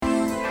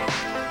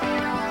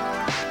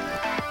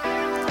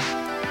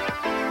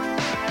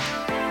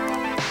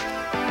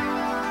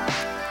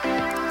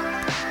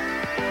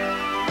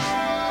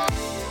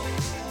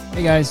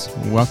Hey guys,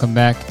 welcome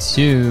back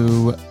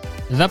to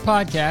the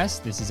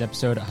podcast. This is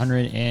episode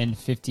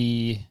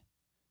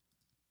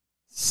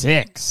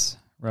 156.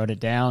 Wrote it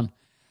down.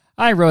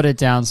 I wrote it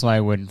down so I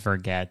wouldn't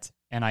forget,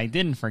 and I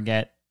didn't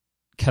forget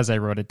because I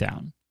wrote it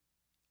down.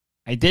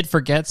 I did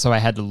forget, so I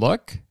had to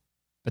look,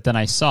 but then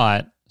I saw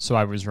it, so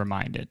I was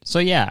reminded. So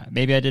yeah,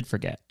 maybe I did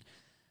forget.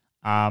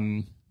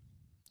 Even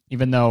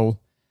though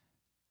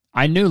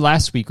I knew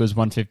last week was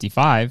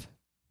 155,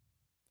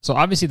 so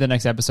obviously the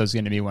next episode is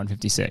going to be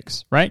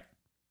 156, right?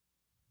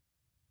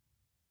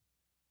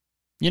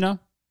 You know,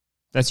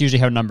 that's usually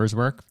how numbers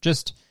work.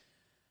 Just,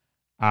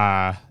 so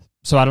I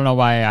don't know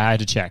why I had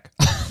to check.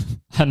 I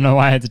don't know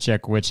why I had to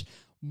check which.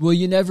 Well,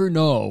 you never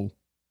know.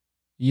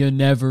 You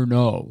never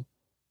know.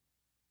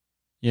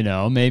 You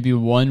know, maybe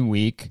one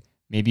week,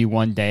 maybe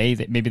one day,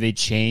 that maybe they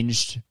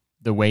changed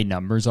the way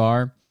numbers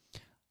are.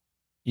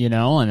 You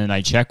know, and then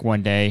I check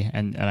one day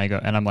and I go,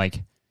 and I'm like,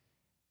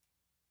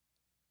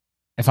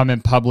 if I'm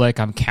in public,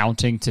 I'm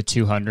counting to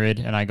 200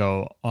 and I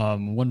go,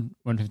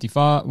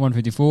 155,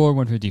 154,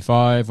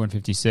 155,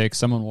 156.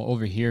 Someone will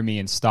overhear me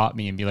and stop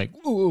me and be like,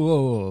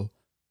 whoa,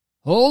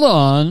 hold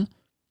on.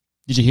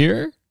 Did you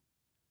hear?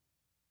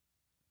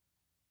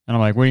 And I'm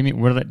like, what do you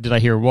mean? Did I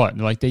hear what?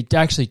 And they're like, they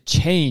actually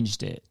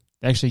changed it.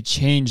 They actually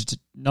changed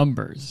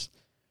numbers.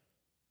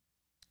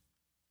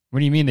 What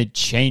do you mean they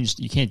changed?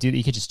 You can't do that.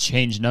 You can't just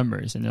change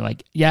numbers. And they're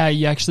like, yeah,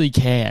 you actually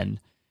can.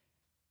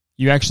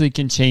 You actually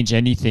can change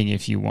anything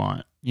if you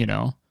want, you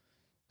know?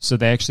 So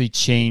they actually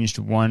changed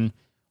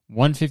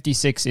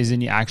 156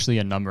 isn't actually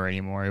a number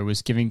anymore. It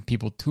was giving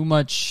people too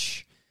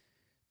much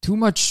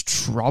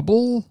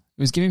trouble.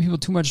 It was giving people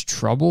too much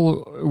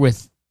trouble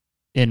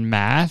in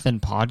math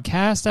and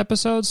podcast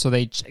episodes, so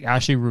they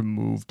actually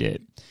removed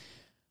it.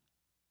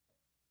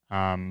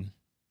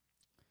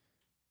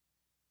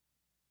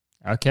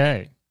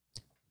 Okay.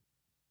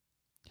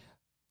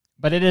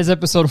 But it is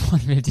episode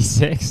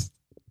 156.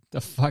 The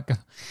fuck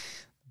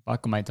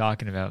am I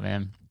talking about,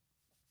 man?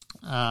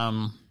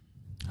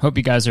 Hope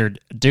you guys are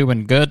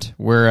doing good.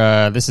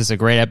 This is a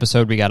great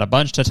episode. We got a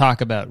bunch to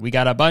talk about. We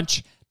got a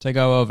bunch to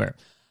go over.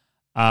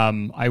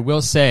 I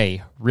will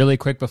say really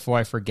quick before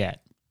I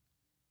forget.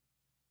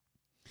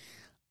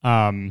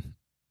 Last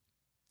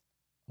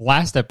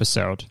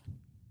episode,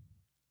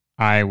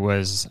 I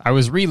was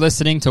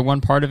re-listening to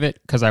one part of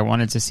it because I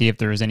wanted to see if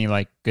there was any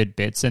like good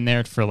bits in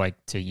there for like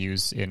to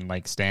use in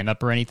like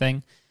stand-up or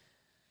anything.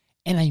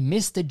 And I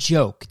missed a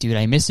joke, dude.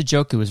 I missed a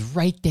joke. It was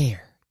right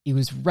there. It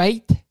was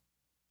right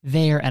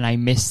there, and I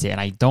missed it.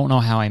 And I don't know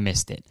how I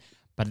missed it.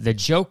 But the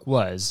joke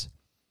was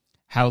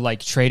how, like,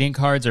 trading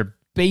cards are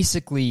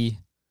basically,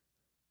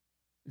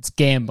 it's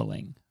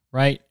gambling,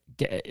 right?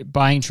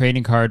 Buying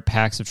trading card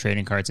packs of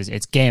trading cards,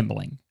 it's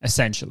gambling,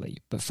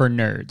 essentially, but for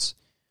nerds.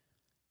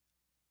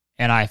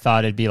 And I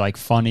thought it'd be, like,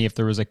 funny if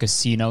there was a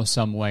casino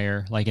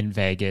somewhere, like in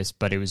Vegas,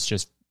 but it was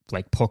just,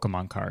 like,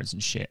 Pokemon cards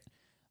and shit.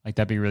 Like,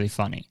 that'd be really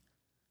funny.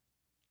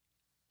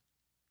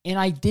 And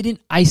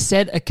I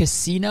said a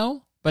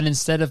casino, but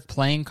instead of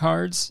playing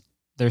cards,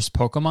 there's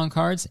Pokemon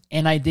cards,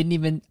 and I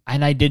didn't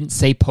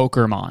say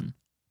Pokermon.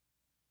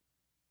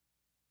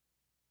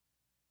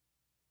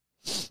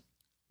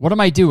 What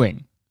am I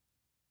doing?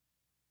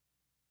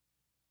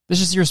 This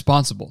is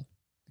irresponsible.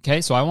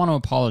 Okay, so I want to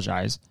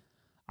apologize.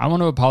 I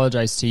want to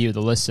apologize to you, the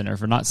listener,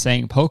 for not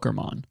saying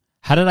Pokermon.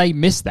 How did I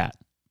miss that?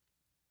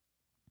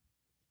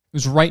 It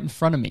was right in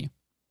front of me.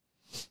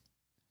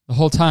 The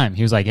whole time.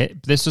 He was like, hey,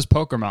 this was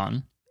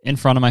Pokermon. In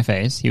front of my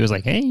face. He was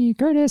like, hey,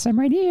 Curtis, I'm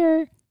right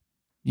here.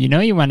 You know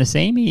you want to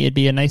say me? It'd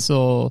be a nice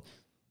little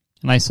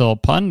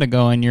pun to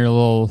go in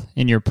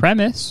your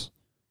premise.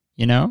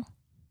 You know?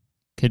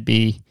 Could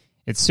be,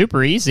 it's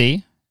super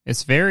easy.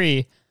 It's a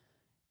very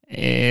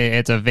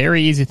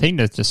easy thing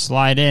to just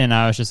slide in.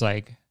 I was just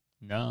like,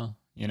 no.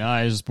 You know,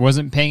 I just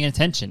wasn't paying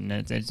attention.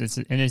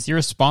 It's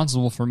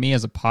irresponsible for me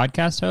as a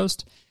podcast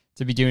host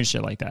to be doing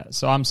shit like that.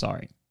 So I'm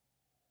sorry.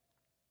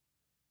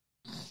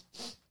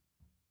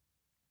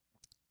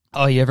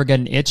 Oh, you ever get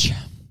an itch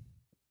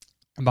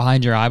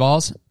behind your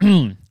eyeballs?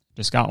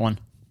 Just got one.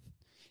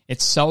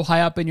 It's so high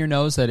up in your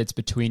nose that it's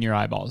between your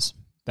eyeballs.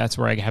 That's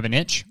where I have an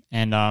itch,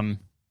 and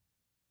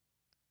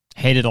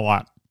hate it a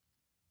lot.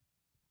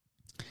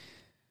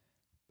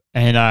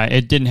 And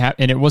it didn't have,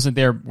 and it wasn't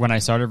there when I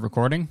started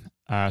recording,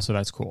 so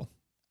that's cool.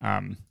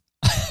 It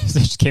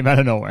just came out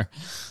of nowhere.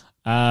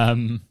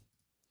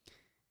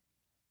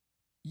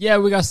 Yeah,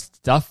 we got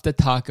stuff to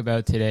talk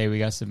about today. We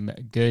got some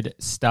good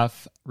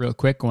stuff. Real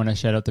quick, I want to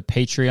shout out to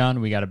Patreon.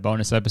 We got a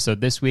bonus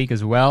episode this week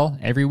as well.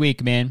 Every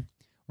week, man.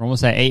 We're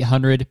almost at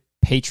 800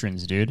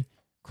 patrons, dude.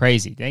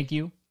 Crazy. Thank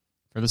you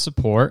for the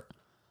support.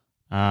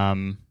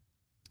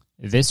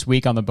 This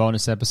week on the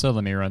bonus episode,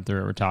 let me run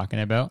through what we're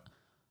talking about.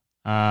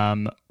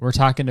 We're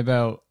talking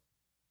about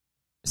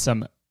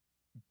a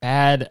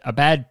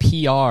bad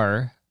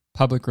PR,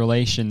 public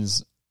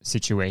relations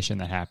situation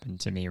that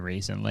happened to me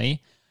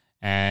recently.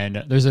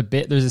 And there's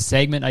a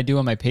segment I do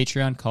on my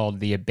Patreon called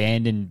the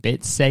Abandoned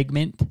Bits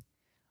segment,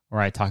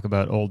 where I talk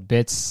about old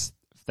bits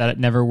that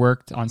never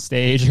worked on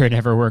stage or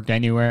never worked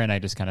anywhere, and I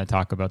just kind of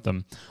talk about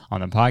them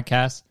on the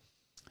podcast.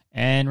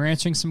 And we're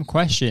answering some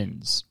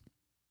questions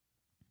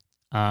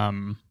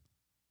that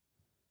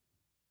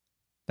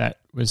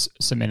was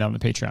submitted on the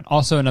Patreon.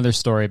 Also, another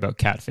story about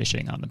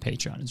catfishing on the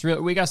Patreon. It's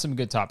we got some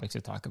good topics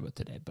to talk about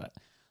today, but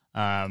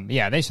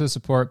yeah, thanks for the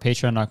support.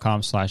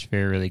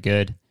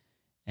 Patreon.com/very-really-good.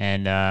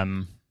 And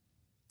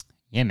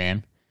yeah,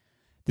 man,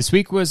 this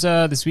week was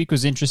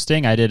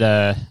interesting. I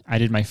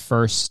did my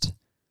first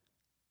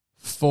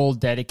full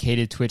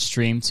dedicated Twitch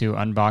stream to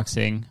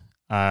unboxing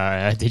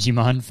a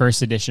Digimon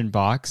first edition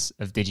box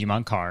of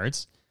Digimon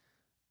cards.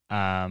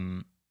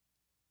 And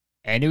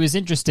it was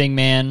interesting,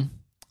 man.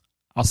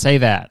 I'll say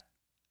that.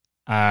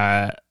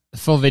 The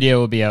full video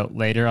will be out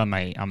later on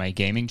my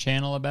gaming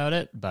channel about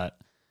it, but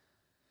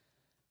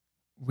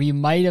we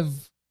might have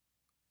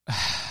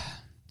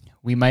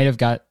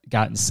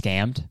gotten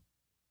scammed.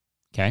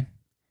 Okay.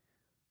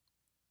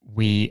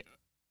 We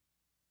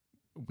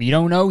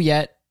don't know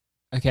yet.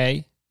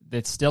 Okay.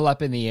 That's still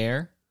up in the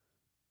air.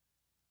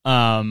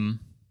 But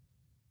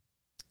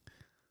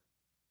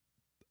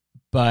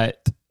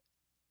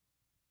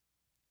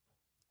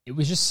it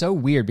was just so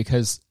weird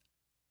because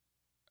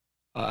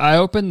I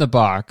opened the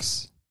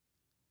box.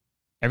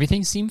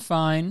 Everything seemed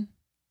fine.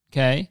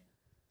 Okay.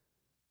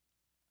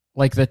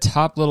 Like the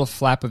top little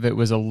flap of it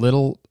was a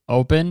little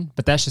open,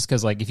 but that's just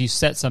because like if you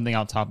set something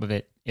on top of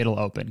it, it'll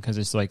open because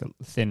it's like a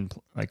thin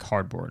like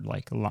cardboard,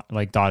 like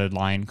dotted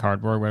line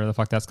cardboard, whatever the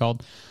fuck that's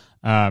called.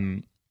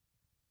 And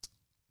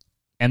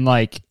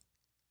like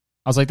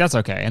I was like, that's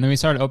okay. And then we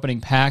started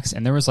opening packs,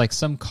 and there was like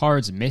some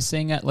cards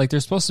missing. Like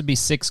there's supposed to be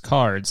 6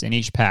 cards in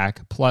each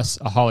pack plus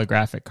a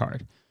holographic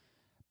card.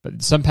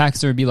 But some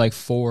packs there would be like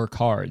 4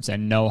 cards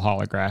and no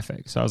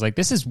holographic. So I was like,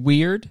 this is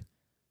weird.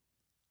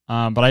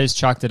 But I just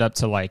chalked it up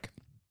to like,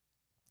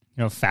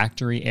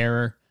 factory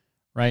error,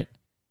 right?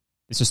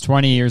 This was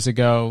 20 years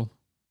ago.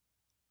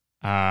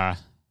 They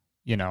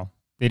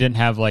didn't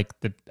have like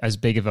as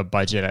big of a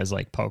budget as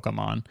like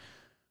Pokemon.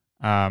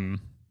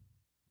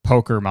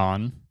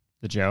 Pokermon,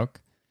 the joke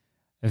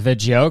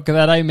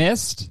that I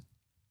missed.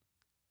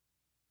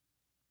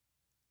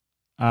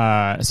 So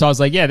I was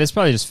like, yeah, this is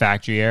probably just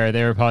factory error.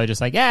 They were probably just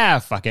like, yeah,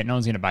 fuck it. No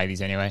one's going to buy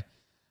these anyway.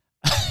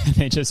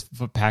 They just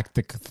packed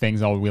the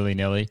things all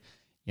willy-nilly,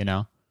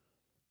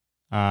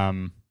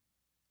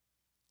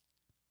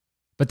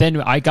 But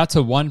then I got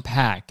to one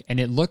pack, and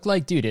it looked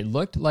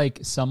like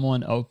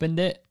someone opened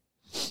it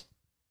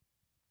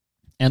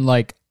and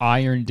like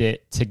ironed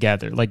it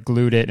together, like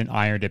glued it and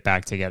ironed it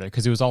back together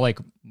because it was all like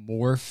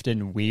morphed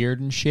and weird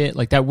and shit.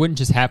 Like that wouldn't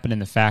just happen in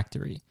the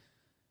factory.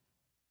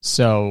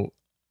 So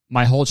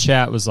my whole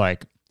chat was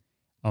like,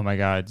 oh my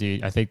God,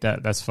 dude, I think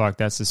that's fucked.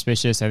 That's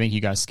suspicious. I think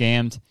you got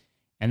scammed.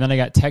 And then I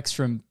got texts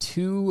from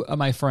 2 of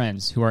my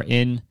friends who are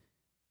into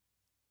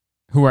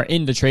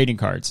trading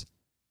cards,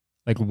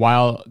 like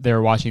while they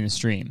were watching the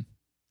stream.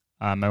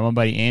 My one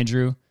buddy,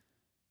 Andrew,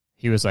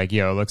 he was like,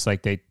 yo, it looks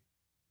like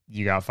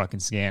you got fucking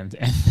scammed.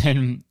 And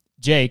then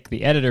Jake,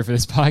 the editor for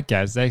this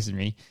podcast, texted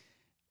me,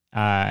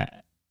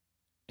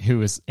 he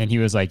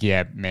was like,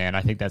 yeah, man,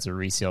 I think that's a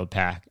resealed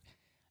pack.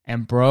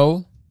 And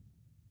bro,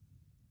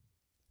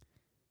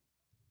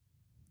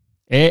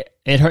 it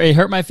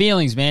hurt my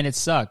feelings, man. It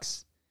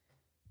sucks.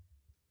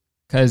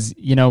 Because,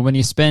 when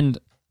you spend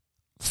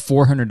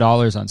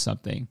 $400 on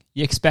something,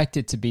 you expect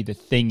it to be the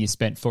thing you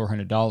spent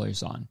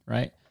 $400 on,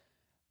 right?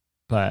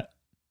 But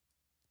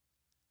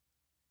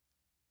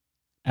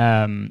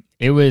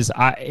it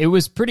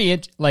was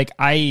pretty like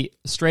I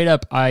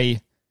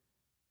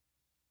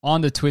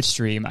on the Twitch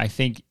stream, I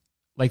think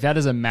like that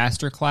is a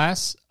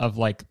masterclass of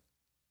like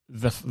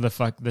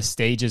the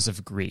stages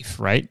of grief,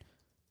 right?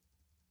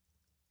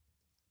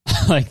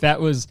 Like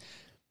that was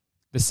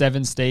the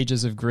 7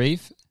 stages of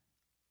grief.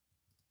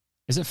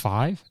 Is it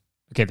 5?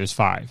 Okay, there's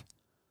 5.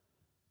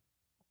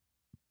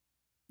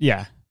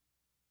 Yeah.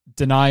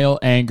 Denial,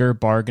 anger,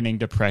 bargaining,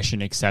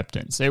 depression,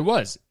 acceptance. It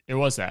was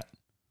that.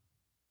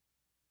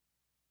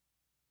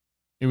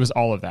 It was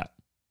all of that.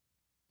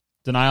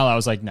 Denial, I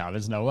was like, no,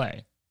 there's no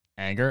way.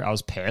 Anger, I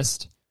was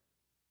pissed.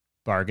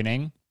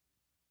 Bargaining,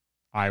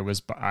 I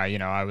was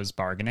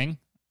bargaining.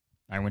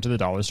 I went to the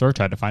dollar store,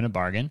 tried to find a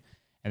bargain,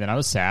 and then I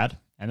was sad,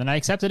 and then I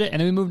accepted it, and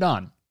then we moved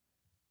on.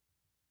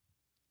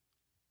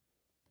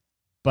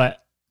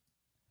 But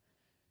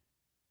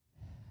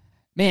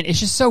man, it's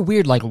just so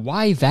weird. Like,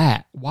 why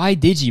that? Why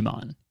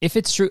Digimon? If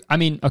it's true, I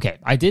mean, okay,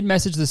 I did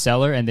message the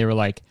seller, and they were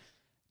like,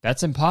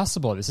 that's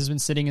impossible. This has been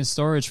sitting in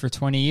storage for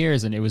 20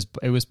 years, and it was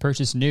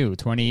purchased new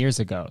 20 years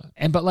ago.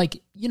 But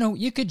like,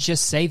 you could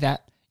just say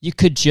that. You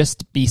could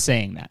just be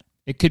saying that.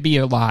 It could be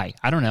a lie.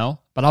 I don't know,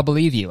 but I'll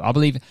believe you.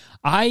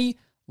 I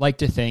like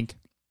to think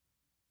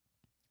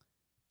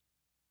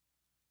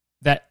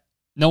that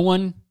no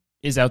one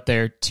is out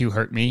there to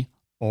hurt me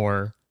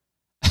or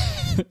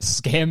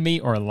scam me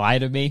or lie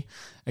to me,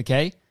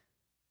 okay?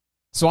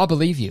 So I'll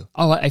believe you.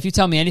 Oh, if you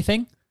tell me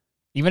anything,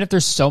 even if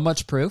there's so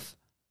much proof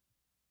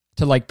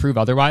to like prove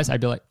otherwise,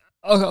 I'd be like,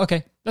 oh,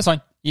 okay, that's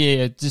fine.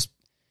 Yeah, just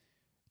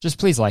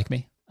please like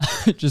me.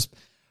 Just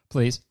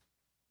please.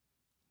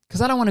 Because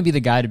I don't want to be the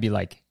guy to be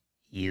like,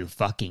 you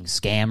fucking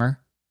scammer.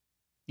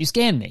 You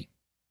scammed me.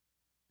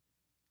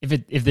 If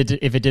it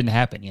didn't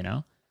happen, you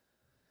know?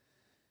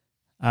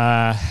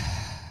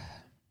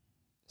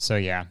 So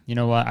yeah, you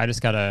know what? I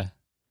think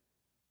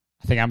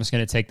I'm just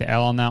gonna take the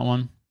L on that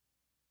one.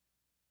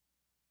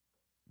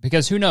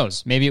 Because who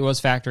knows? Maybe it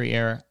was factory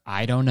error.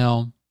 I don't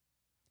know.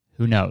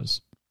 Who knows?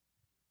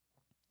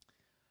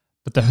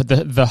 But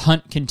the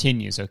hunt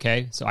continues,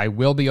 okay? So I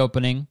will be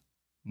opening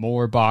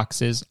more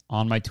boxes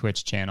on my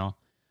Twitch channel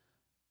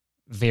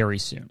very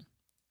soon.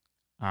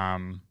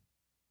 But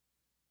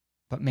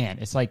man,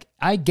 it's like,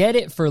 I get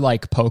it for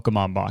like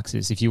Pokemon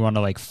boxes if you want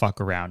to like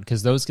fuck around,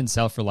 because those can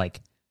sell for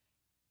like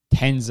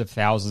tens of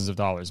thousands of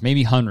dollars,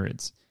 maybe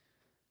hundreds.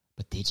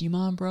 But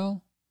Digimon,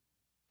 bro?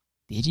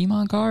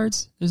 Digimon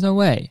cards? There's no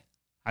way.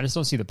 I just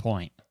don't see the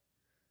point.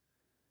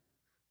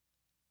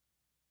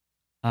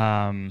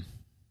 I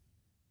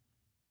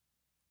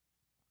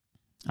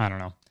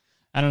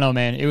don't know,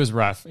 man. It was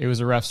rough. It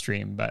was a rough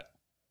stream, but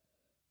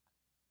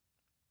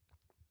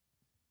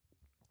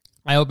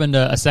I opened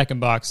a second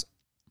box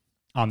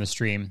on the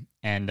stream,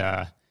 and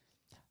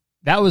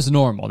that was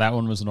normal. That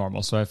one was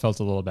normal, so I felt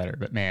a little better.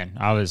 But man,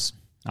 I was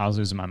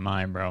losing my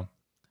mind, bro.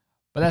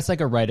 But that's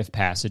like a rite of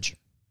passage.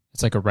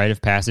 It's like a rite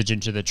of passage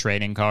into the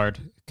trading card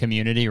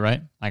community,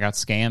 right? I got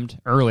scammed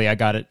early. I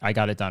got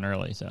it done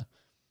early, so,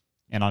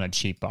 and on a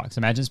cheap box.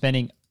 Imagine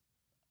spending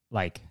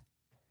like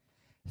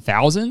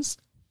thousands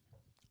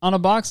on a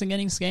box and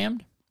getting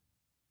scammed.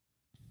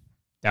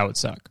 That would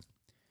suck.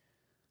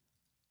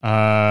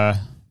 All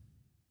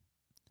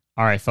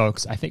right,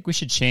 folks. I think we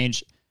should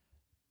change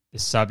the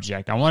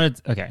subject.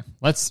 Let's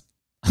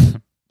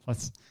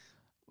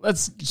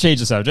change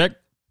the subject.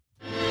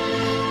 All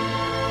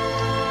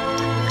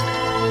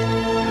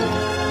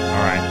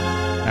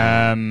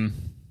right.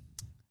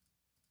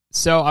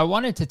 So I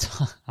wanted to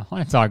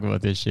talk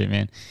about this shit,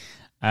 man.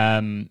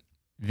 I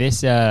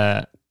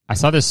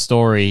saw this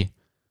story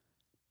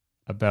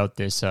about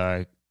this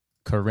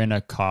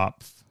Corinna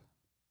Kopf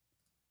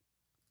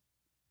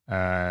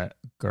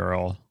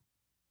girl.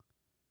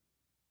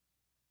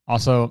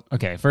 Also,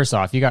 okay, first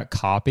off, you got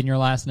Kopp in your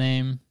last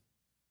name.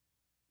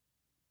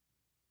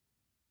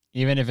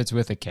 Even if it's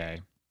with a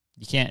K.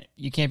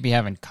 You can't be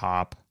having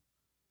Kopp.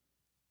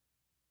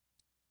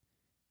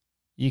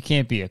 You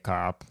can't be a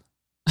cop.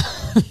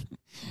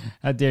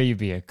 How dare you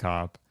be a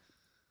cop?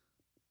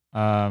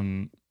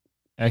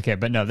 Okay,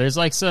 but no, there's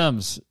like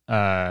some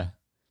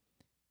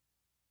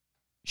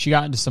she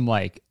got into some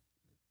like,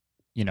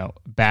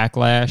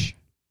 backlash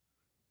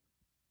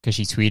because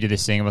she tweeted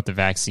this thing about the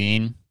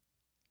vaccine.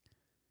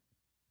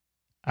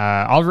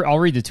 I'll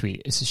read the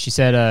tweet. She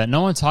said,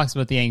 no one talks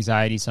about the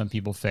anxiety some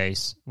people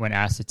face when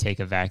asked to take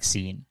a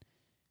vaccine.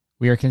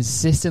 We are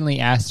consistently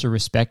asked to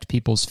respect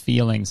people's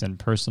feelings and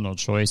personal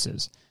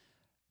choices.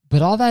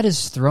 But all that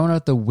is thrown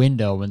out the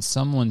window when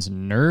someone's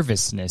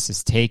nervousness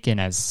is taken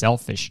as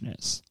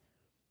selfishness.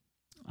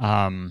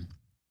 And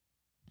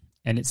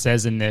it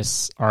says in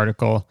this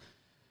article,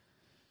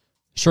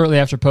 shortly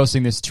after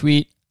posting this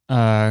tweet,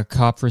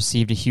 Kopp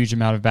received a huge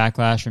amount of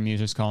backlash from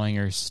users calling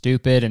her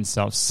stupid and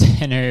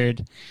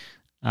self-centered.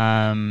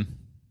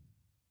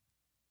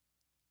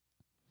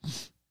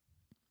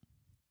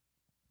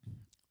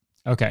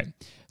 Okay.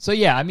 So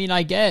yeah, I mean,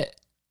 I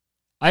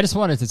just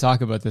wanted to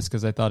talk about this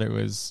because I thought it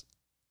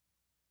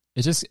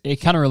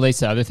kind of relates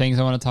to other things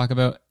I want to talk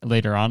about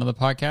later on in the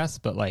podcast,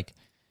 but like,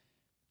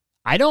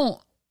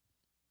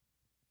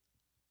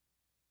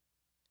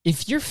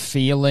 if you're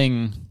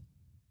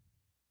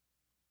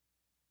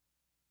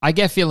I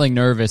get feeling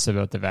nervous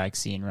about the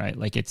vaccine, right?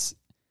 Like it's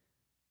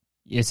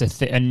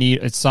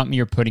something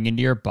you're putting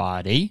into your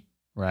body,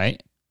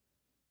 right?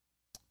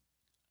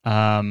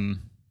 That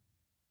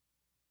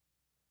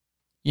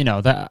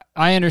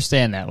I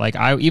understand that. Like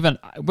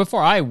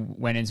before I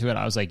went into it,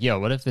 I was like, yo,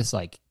 what if this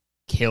like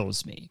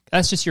kills me?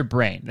 That's just your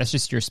brain. That's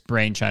just your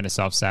brain trying to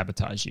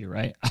self-sabotage you,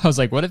 right? I was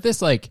like, what if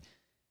this like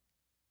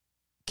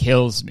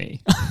kills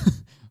me?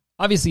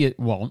 Obviously it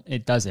won't.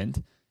 It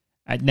doesn't.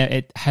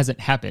 It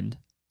hasn't happened.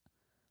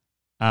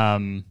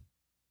 But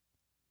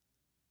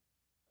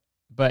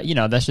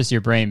that's just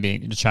your brain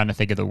just trying to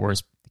think of the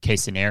worst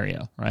case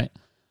scenario, right?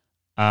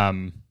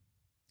 But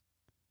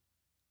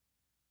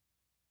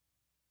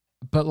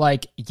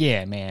like,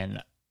 yeah,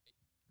 man,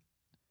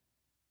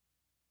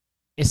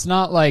 it's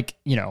not like,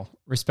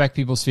 respect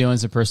people's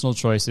feelings and personal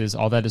choices.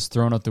 All that is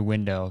thrown out the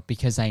window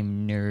because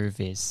I'm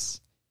nervous.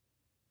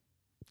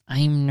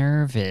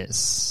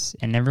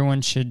 And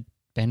everyone should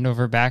bend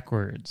over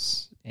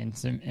backwards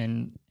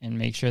and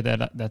make sure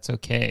that that's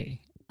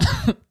okay.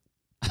 I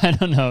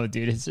don't know,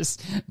 dude. It's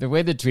just the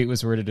way the tweet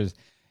was worded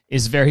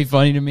is very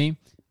funny to me.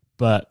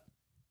 But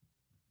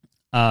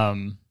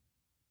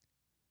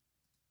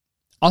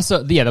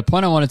also, yeah, the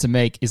point I wanted to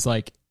make is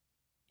like,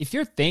 if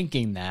you're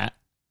thinking that,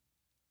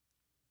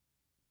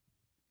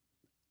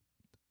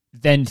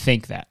 then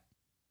think that,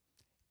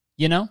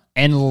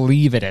 and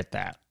leave it at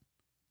that.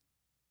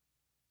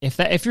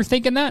 If you're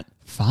thinking that,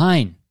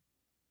 fine.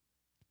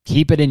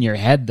 Keep it in your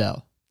head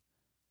though.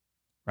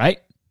 Right?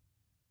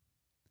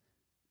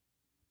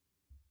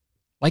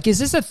 Like, is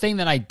this a thing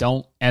that I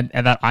don't, and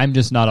that I'm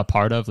just not a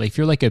part of? Like, if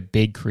you're like a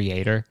big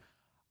creator,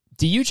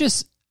 do you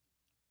just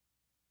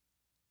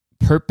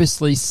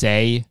purposely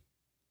say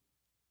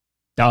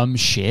dumb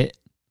shit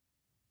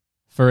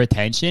for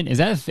attention? Is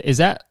that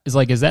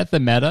the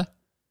meta?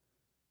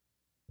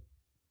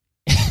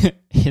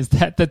 Is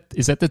that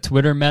the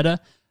Twitter meta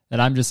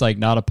that I'm just like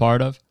not a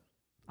part of?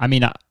 I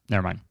mean,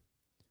 never mind.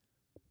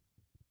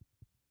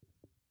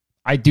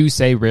 I do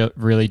say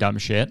really dumb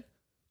shit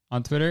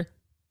on Twitter,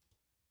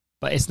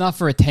 but it's not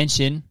for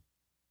attention,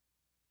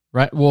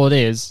 right? Well, it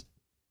is,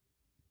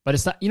 but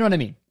it's not. You know what I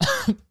mean?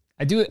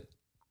 I do it.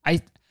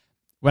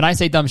 When I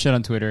say dumb shit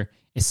on Twitter,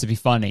 it's to be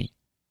funny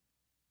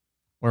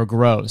or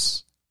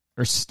gross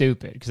or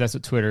stupid, because that's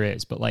what Twitter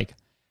is. But like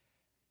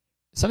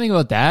something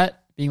about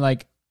that being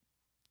like,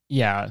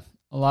 yeah,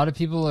 a lot of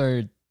people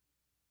are.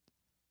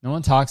 No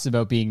one talks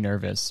about being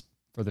nervous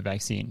for the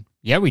vaccine.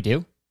 Yeah, we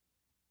do.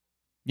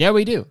 Yeah,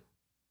 we do.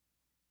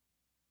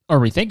 Or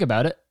we think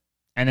about it,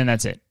 and then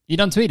that's it. You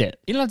don't tweet it.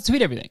 You don't have to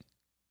tweet everything.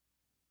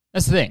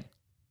 That's the thing.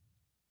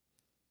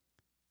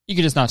 You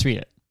could just not tweet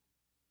it.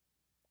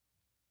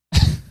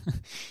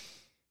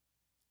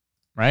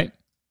 Right?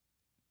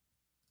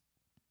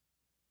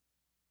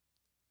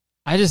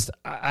 I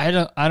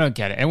don't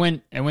get it.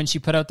 And when she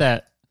put out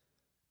that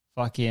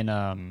fucking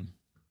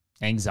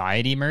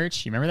anxiety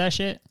merch, you remember that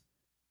shit?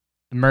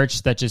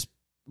 Merch that just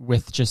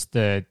with just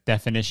the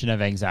definition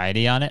of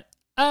anxiety on it.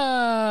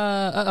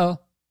 Uh-oh.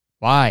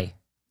 Why?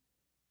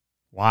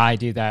 Why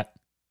do that?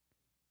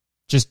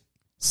 Just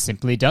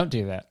simply don't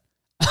do that.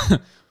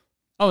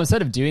 Oh,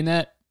 instead of doing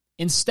that,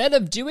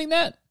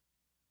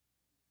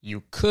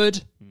 you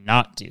could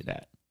not do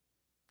that.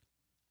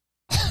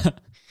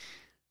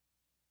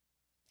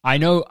 I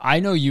know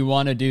you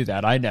want to do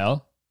that. I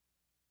know.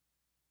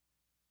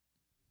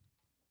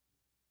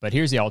 But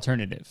here's the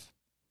alternative.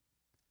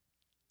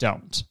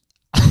 Don't.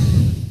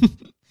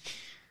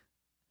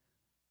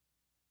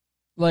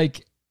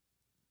 Like,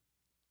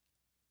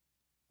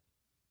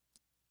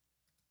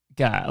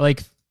 God,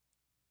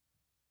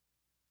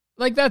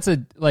 like that's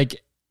a,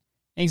 like,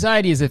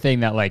 anxiety is a thing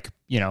that, like,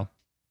 you know,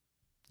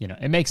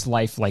 it makes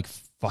life like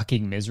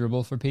fucking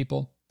miserable for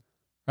people,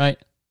 right?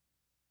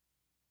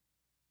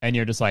 And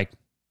you're just like,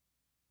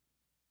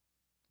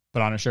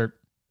 put on a shirt.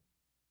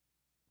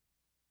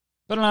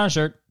 Put on a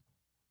shirt.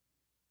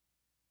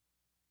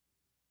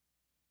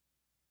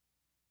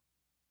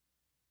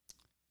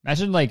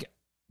 Imagine like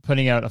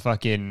putting out a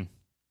fucking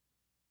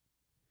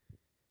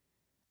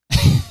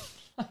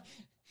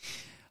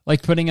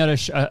like putting out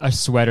a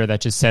sweater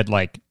that just said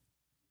like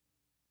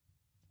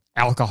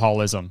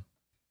alcoholism,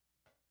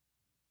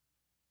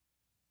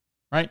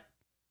 right?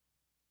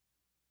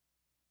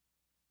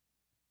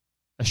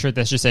 A shirt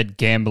that just said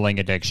gambling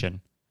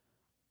addiction.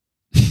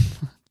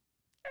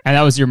 And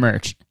that was your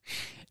merch.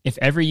 If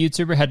every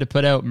YouTuber had to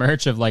put out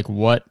merch of like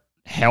what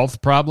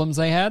health problems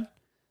they had,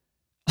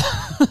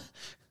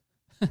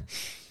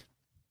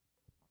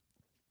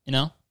 you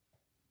know,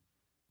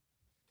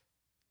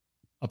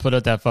 I'll put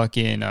out that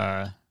fucking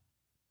I'll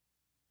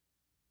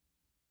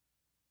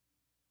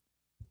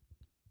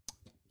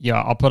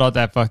put out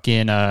that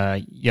fucking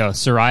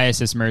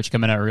psoriasis merch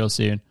coming out real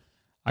soon.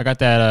 I got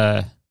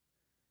that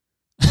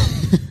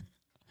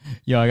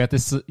I got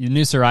this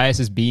new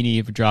psoriasis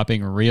beanie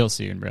dropping real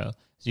soon, bro.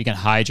 So you can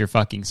hide your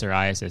fucking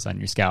psoriasis on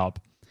your scalp.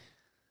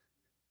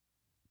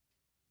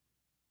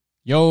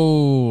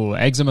 Yo,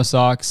 eczema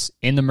socks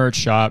in the merch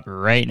shop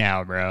right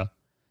now, bro.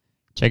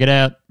 Check it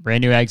out.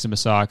 Brand new eczema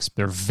socks.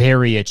 They're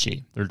very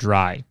itchy. They're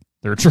dry.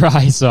 They're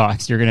dry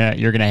socks. You're gonna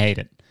hate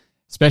it.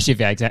 Especially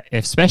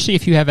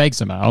if you have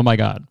eczema. Oh my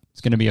god.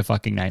 It's gonna be a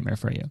fucking nightmare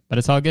for you. But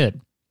it's all good.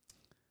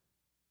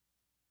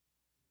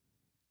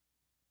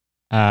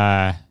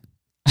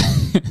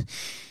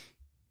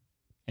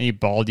 Any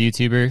bald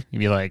YouTuber, you'd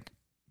be like,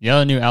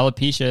 yo, new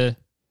alopecia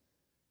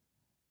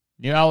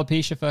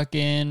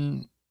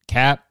fucking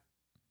cap,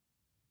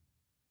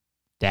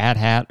 dad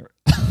hat.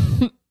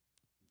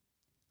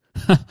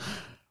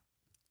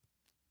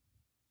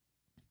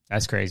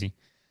 That's crazy.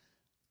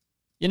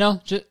 You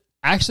know,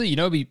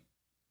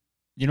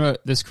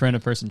 what this corona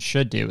person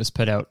should do is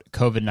put out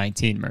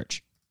COVID-19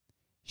 merch.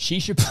 She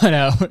should put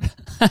out,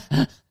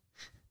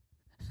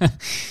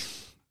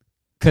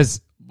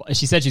 because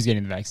she said she's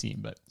getting the vaccine,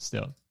 but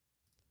still.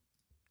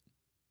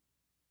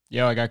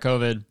 Yo, I got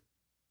COVID.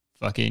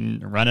 Fucking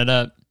run it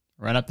up.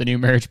 Run up the new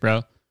merch,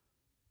 bro.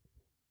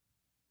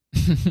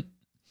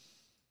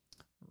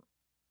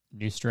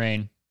 New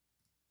strain.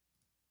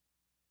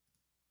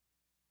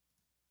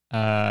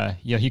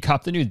 Yo, he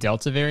copped the new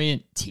Delta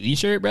variant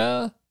t-shirt,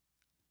 bro.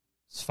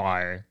 It's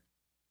fire.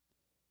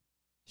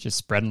 It's just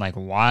spreading like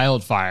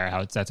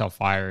wildfire. That's how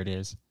fire it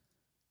is.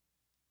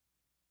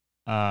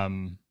 But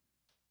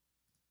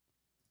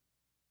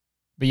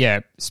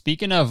yeah,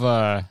 speaking of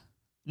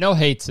no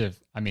hate to,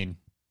 I mean,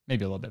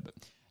 maybe a little bit, but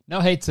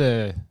no hate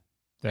to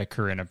the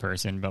Corinna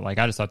person, but like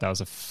I just thought that was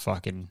a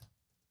fucking,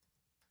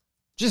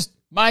 just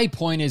my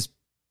point is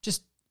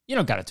just, you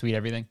don't gotta tweet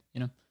everything, you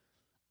know.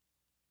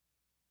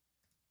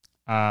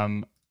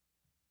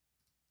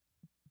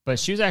 But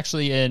she was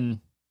actually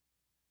in.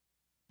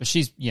 But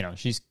she's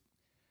she's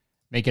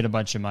making a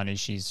bunch of money.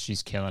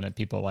 She's killing it.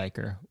 People like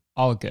her.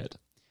 All good.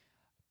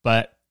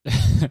 But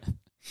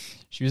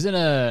she was in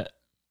a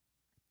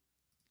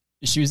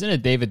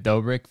David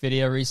Dobrik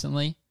video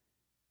recently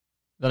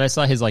that I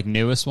saw, his like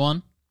newest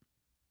one.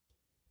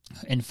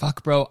 And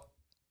fuck, bro,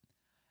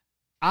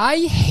 I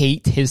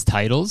hate his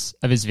titles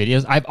of his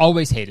videos. I've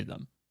always hated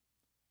them.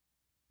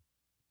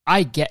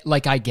 I get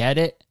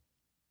it.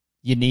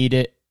 You need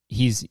it.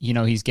 He's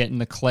getting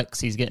the clicks,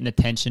 he's getting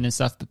attention and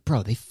stuff, but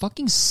bro, they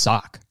fucking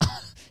suck.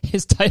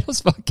 His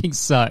titles fucking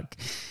suck.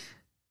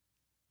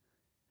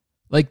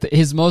 Like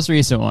his most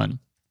recent one.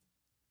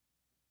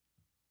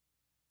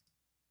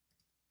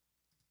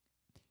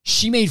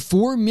 She made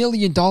 $4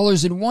 million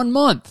in 1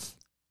 month.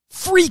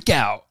 Freak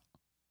out.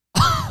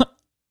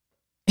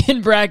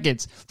 In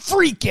brackets,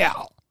 freak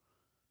out.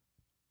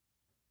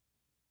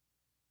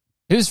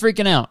 Who's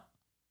freaking out?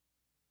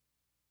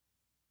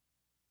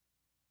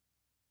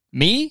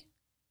 Me?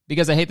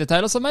 Because I hate the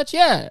title so much?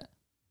 Yeah.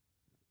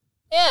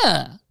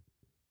 Yeah.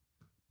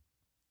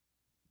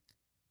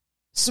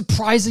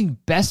 Surprising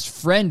best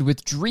friend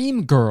with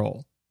Dream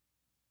Girl.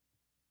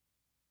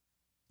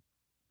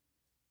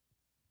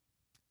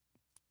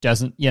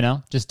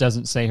 Just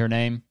doesn't say her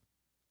name.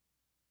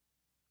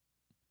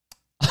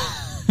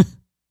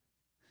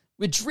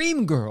 With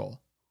Dream Girl.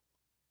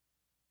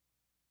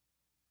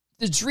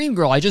 The Dream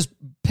Girl I just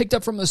picked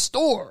up from the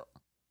store.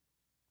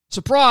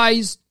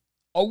 Surprise,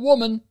 a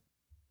woman.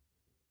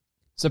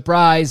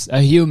 Surprise,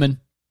 a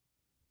human.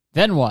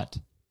 Then what?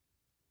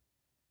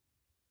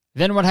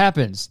 Then what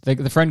happens?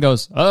 The friend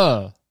goes,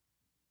 oh,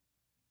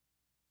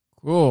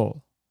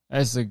 cool.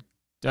 That's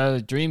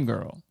the Dream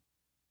Girl.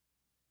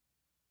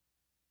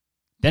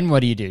 Then what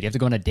do? Do you have to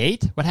go on a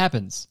date? What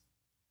happens?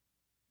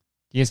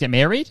 Do you guys get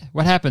married?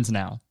 What happens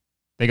now?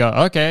 They go,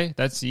 okay,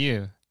 that's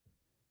you.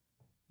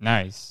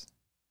 Nice.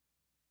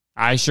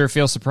 I sure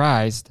feel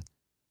surprised.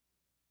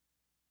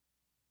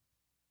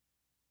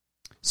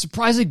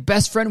 Surprising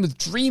best friend with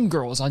Dream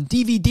Girls on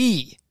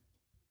DVD.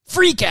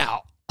 Freak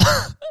out.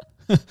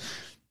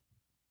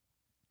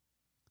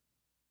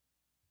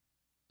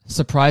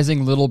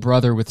 Surprising little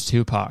brother with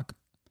Tupac.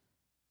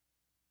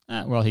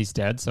 Well, he's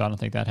dead, so I don't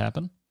think that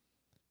happened.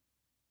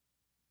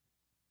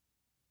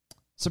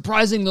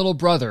 Surprising little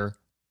brother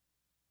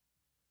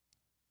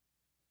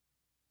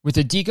with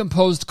a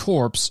decomposed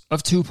corpse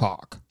of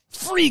Tupac.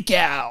 Freak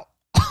out!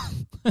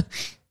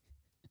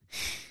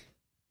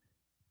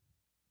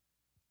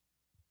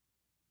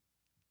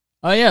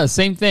 Oh yeah,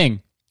 same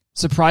thing.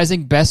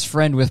 Surprising best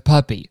friend with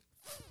puppy.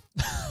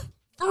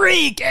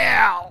 Freak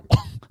out!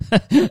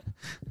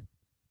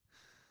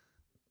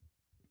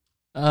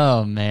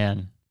 Oh,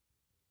 man.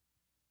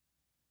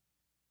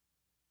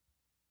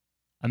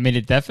 I mean,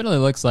 it definitely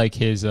looks like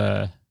his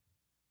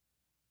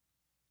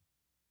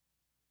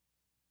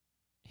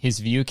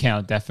view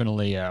count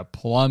definitely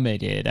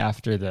plummeted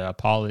after the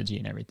apology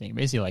and everything.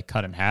 Basically, like,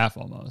 cut in half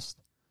almost.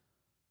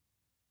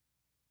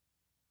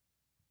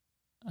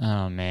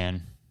 Oh,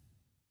 man.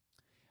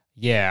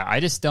 Yeah, I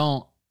just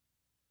don't...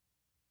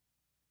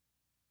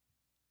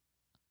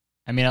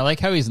 I mean, I like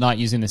how he's not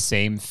using the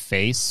same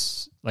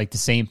face, like the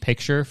same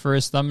picture for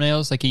his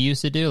thumbnails like he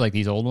used to do, like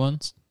these old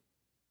ones.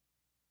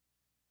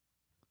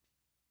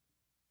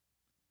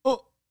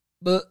 Oh,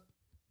 but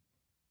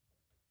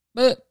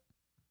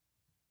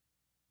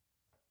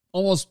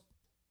almost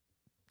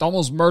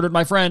murdered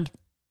my friend.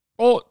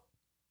 Oh,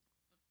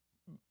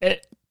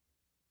 it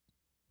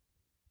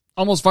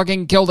almost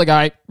fucking killed a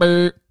guy.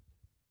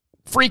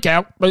 Freak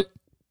out.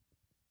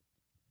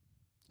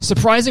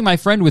 Surprising my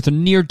friend with a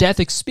near-death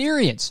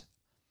experience.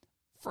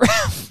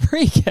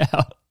 Freak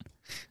out.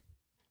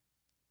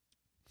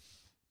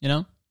 You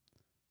know?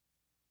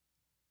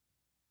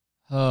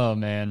 Oh,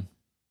 man.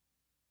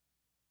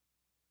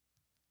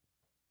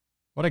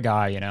 What a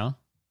guy, you know?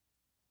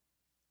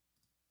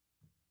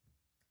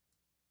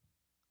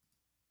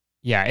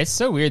 Yeah, it's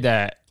so weird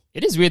that...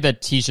 It is weird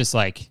that he's just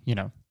like, you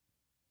know...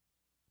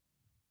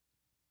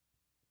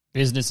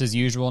 business as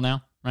usual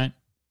now, right?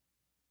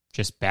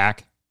 Just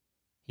back.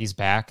 He's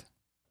back.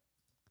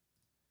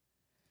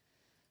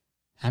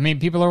 I mean,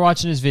 people are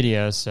watching his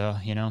videos, so,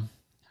 you know,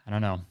 I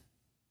don't know.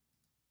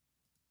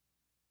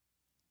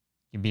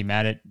 You can be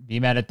mad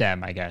at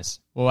them, I guess.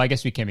 Well, I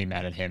guess we can be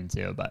mad at him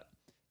too, but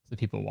the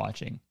people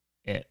watching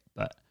it.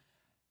 But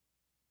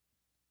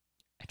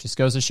it just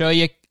goes to show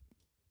you,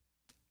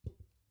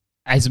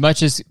 as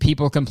much as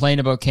people complain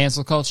about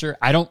cancel culture,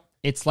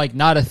 it's like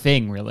not a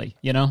thing really,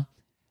 you know?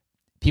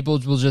 People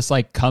will just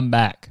like come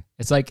back.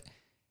 It's like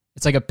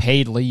a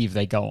paid leave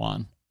they go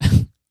on,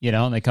 you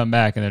know, and they come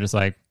back and they're just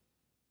like,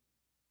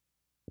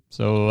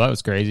 so that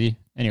was crazy.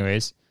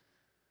 Anyways,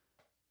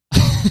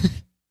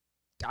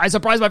 I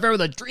surprised my friend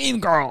with a Dream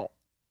Girl.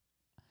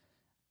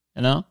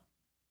 You know?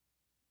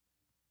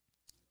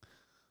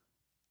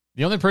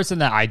 The only person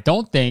that I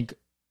don't think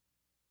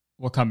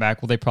will come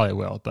back, well, they probably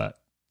will, but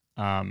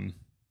did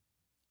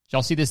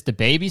y'all see this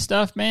DaBaby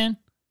stuff, man?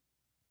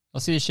 Y'all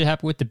see this shit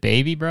happen with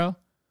DaBaby, bro?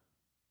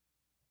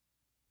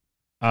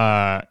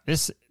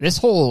 this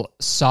whole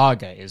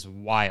saga is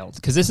wild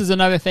because this is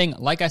another thing.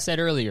 Like I said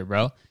earlier,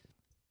 bro,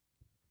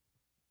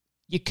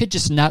 you could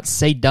just not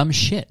say dumb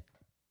shit.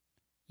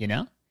 You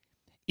know,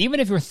 even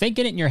if you're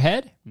thinking it in your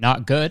head,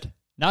 not good,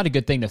 not a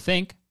good thing to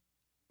think.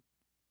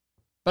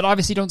 But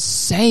obviously, don't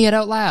say it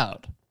out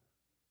loud,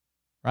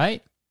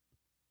 right?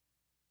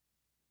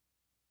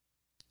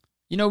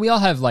 You know, we all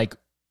have like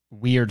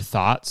weird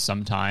thoughts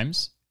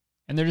sometimes,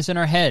 and they're just in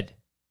our head.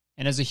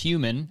 And as a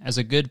human, as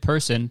a good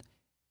person,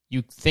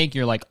 you think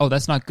you're like, oh,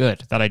 that's not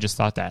good that I just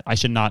thought that. I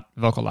should not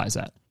vocalize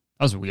that.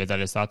 That was weird that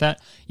I just thought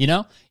that. You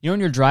know when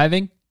you're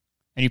driving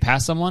and you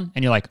pass someone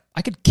and you're like,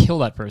 I could kill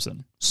that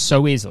person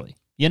so easily,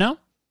 you know?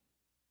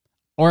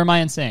 Or am I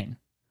insane?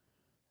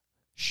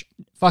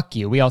 Fuck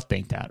you. We all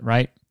think that,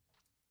 right?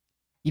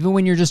 Even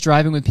when you're just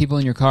driving with people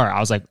in your car, I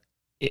was like,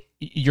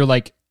 you're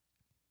like,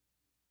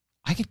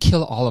 I could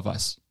kill all of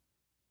us.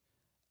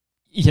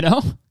 You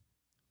know?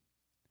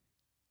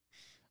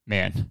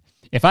 Man,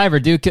 if I ever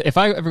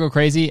go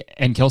crazy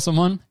and kill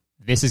someone,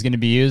 this is going to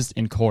be used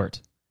in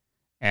court.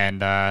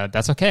 And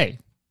that's okay.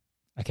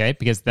 Okay?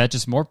 Because that's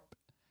just more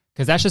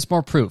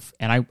proof.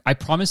 And I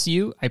promise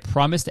you, I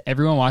promise to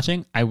everyone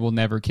watching, I will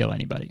never kill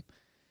anybody.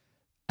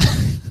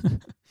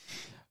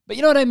 But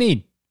you know what I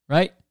mean,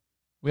 right?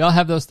 We all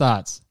have those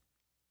thoughts.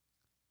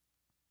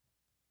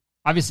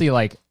 Obviously,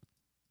 like,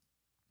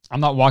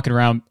 I'm not walking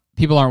around,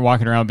 people aren't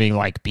walking around being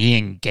like,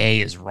 being gay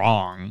is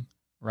wrong,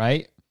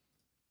 right?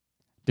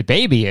 The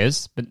baby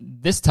is, but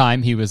this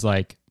time he was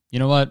like, you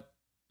know what?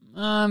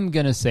 I'm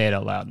going to say it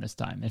out loud this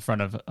time in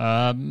front of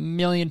 1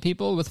 million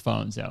people with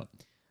phones out.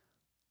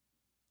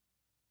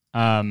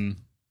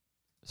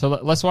 So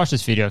let's watch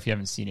this video if you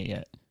haven't seen it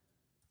yet.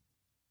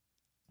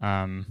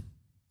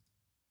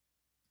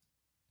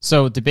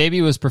 So the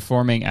baby was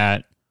performing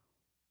at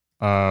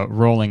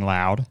Rolling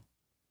Loud.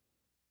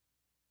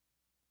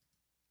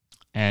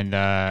 And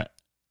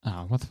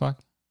what the fuck?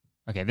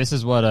 Okay, this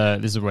is what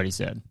he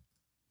said.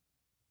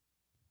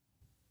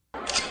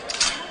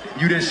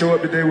 You didn't show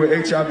up today with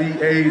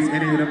HIV, AIDS,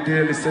 any of them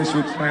deadly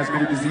sexually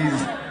transmitted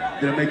diseases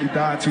that'll make you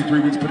die in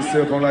 2-3 weeks. Put a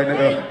cell phone light in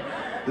the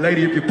air.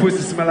 Lady, if your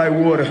pussy smell like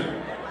water,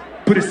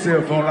 put a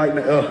cell phone light in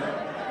the air.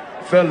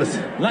 Fellas,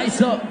 lights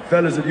up.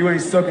 Fellas, if you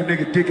ain't sucking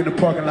nigga dick in the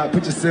parking lot,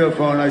 put your cell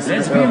phone lights in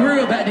the air. Let's be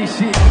real about this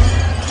shit.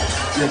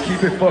 Yeah,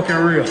 keep it fucking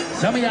real.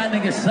 Some of y'all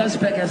niggas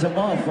suspect as a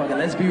motherfucker.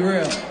 Let's be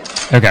real.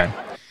 Okay.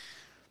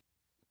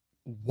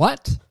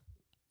 What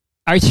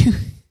are you?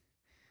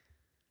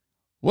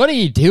 What are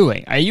you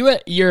doing? Are you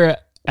you're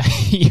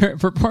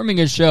performing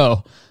a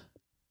show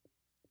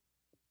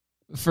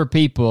for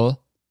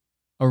people,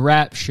 a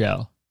rap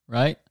show,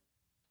 right?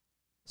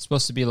 It's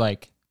supposed to be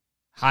like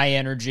high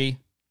energy,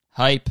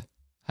 hype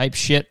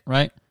shit,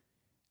 right?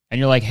 And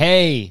you're like,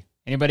 hey,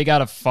 anybody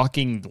got a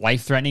fucking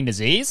life-threatening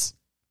disease?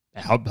 I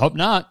hope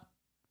not.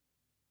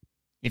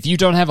 If you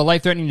don't have a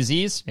life-threatening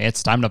disease,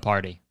 it's time to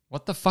party.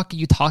 What the fuck are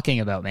you talking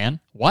about, man?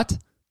 What?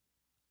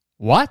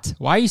 Why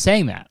are you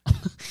saying that?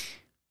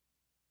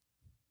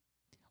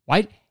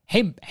 Why?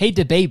 Hey,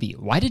 DaBaby,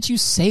 why did you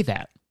say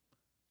that?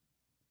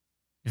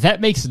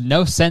 That makes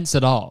no sense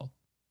at all.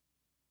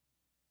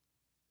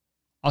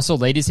 Also,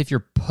 ladies, if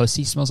your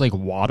pussy smells like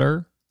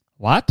water,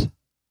 what?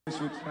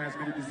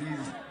 Transmitted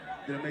diseases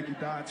that'll make you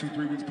die in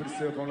 2-3 weeks. Put a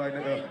cell phone light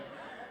in the air.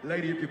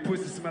 Lady, if your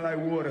pussy smell like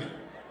water,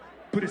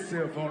 put a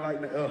cell phone light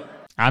in the air.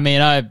 I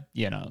mean,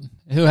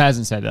 who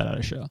hasn't said that on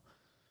a show?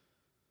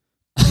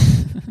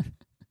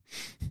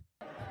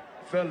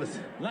 Fellas,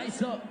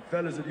 lights up.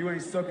 Fellas, if you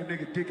ain't sucking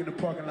nigga dick in the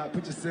parking lot,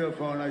 put your cell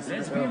phone lights in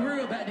the air. Let's be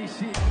real about this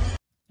shit.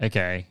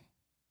 Okay.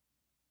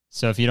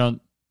 So if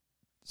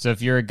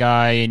you're a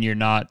guy and you're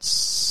not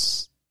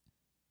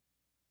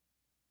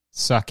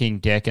sucking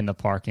dick in the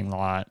parking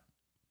lot,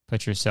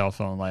 put your cell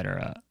phone lighter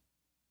up.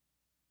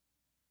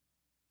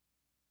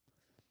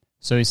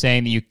 So he's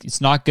saying that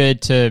it's not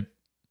good to,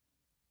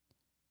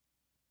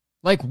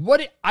 like,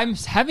 what? I'm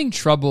having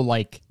trouble,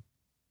 like,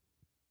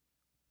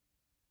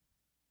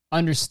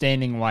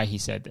 understanding why he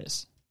said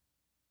this.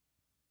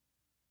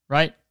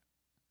 Right?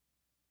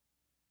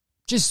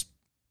 Just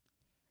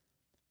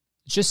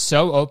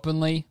so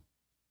openly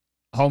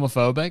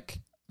homophobic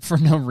for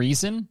no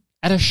reason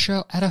at a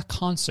show, at a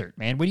concert,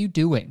 man. What are you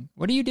doing?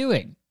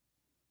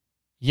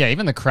 Yeah,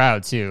 even the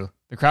crowd too.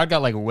 The crowd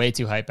got like way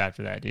too hype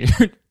after that, dude.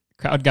 The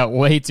crowd got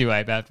way too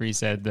hype after he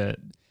said the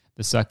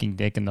sucking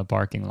dick in the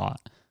parking lot.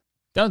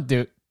 Don't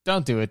do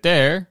it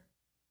there.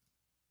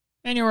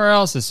 Anywhere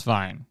else is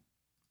fine,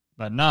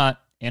 but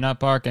not in a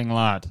parking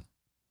lot.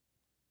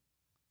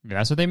 Maybe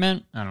that's what they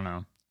meant? I don't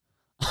know.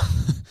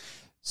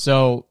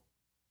 So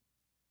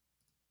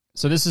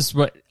this is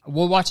what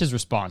we'll watch his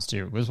response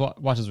too. We'll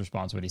watch his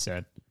response, what he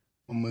said.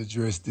 I'm gonna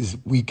address this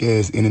weak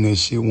ass internet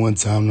shit one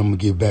time, and I'm gonna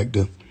get back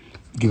to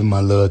giving my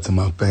love to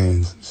my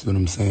fans. See what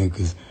I'm saying?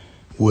 Because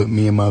what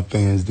me and my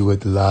fans do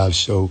at the live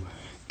show,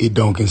 it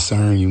don't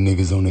concern you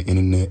niggas on the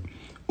internet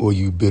or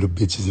you bitter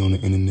bitches on the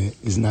internet.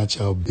 It's not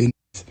y'all business.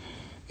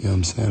 You know what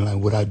I'm saying? Like,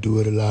 what I do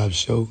at a live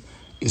show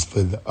is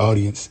for the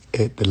audience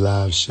at the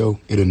live show.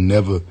 It'll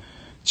never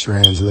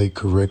translate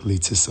correctly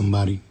to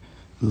somebody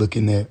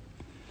looking at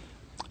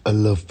a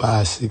little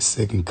 5-6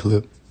 second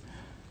clip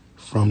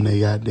from their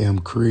goddamn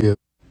crib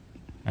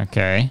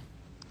Okay.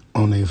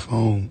 on their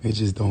phone. It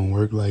just don't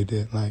work like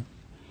that. Like,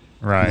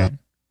 Right.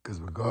 because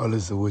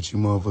regardless of what you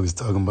motherfuckers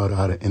talking about,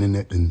 how the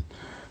internet and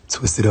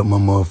twisted up my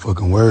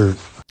motherfucking word,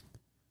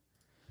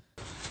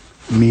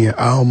 me and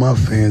all my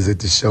fans at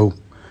the show,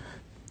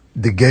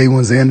 the gay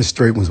ones and the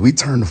straight ones, we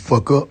turned the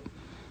fuck up.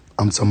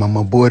 I'm talking about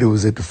my boy that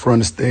was at the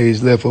front of the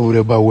stage, left over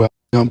there by where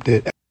I jumped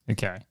at.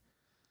 Okay.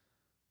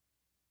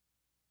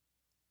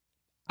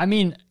 I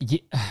mean,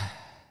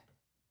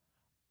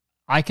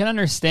 I can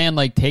understand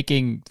like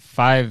taking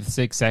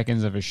 5-6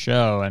 seconds of a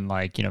show and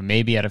like, you know,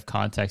 maybe out of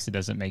context it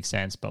doesn't make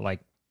sense, but like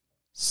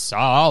saw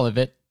all of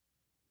it.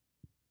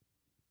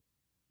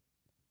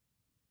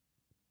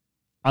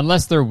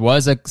 Unless there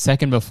was a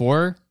second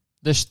before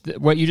this,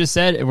 what you just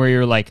said, where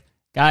you're like,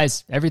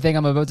 guys, everything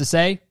I'm about to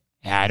say,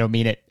 yeah, I don't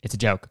mean it. It's a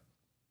joke.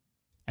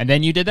 And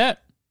then you did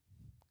that?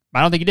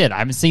 I don't think you did. I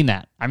haven't seen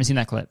that. I haven't seen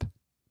that clip.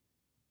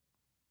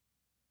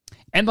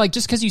 And like,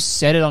 just because you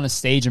said it on a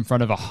stage in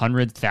front of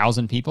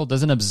 100,000 people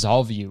doesn't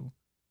absolve you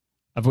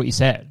of what you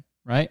said,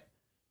 right?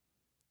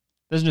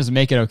 Doesn't just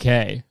make it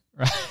okay,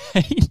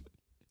 right?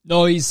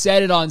 No, he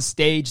said it on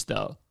stage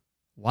though.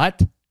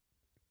 What?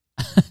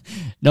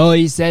 No,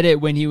 he said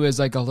it when he was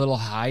like a little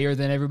higher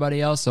than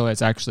everybody else, so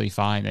it's actually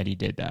fine that he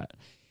did that.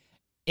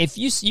 If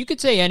you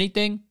could say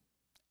anything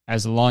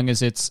as long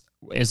as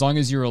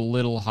you're a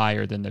little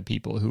higher than the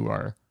people who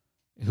are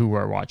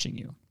watching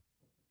you.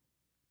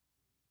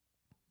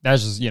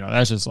 That's just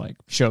like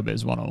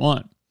showbiz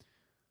 101.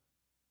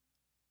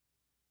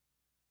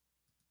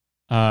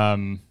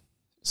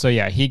 So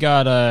yeah, he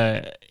got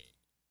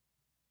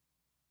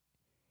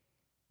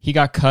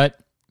cut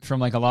from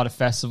like a lot of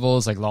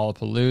festivals like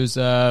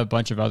Lollapalooza, a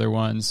bunch of other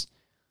ones.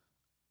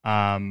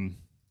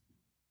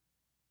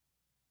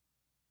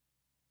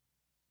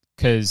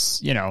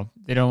 Cause, you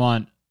don't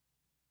want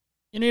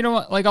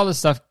like all this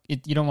stuff.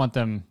 You don't want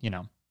them, you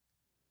don't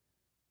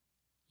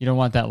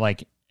want that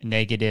like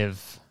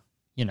negative,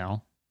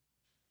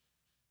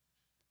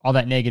 all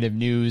that negative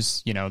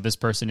news, this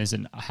person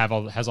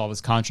has all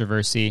this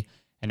controversy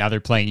and now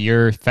they're playing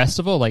your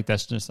festival. Like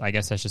I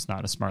guess that's just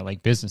not a smart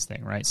like business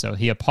thing, right? So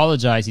he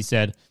apologized. He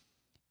said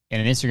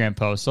in an Instagram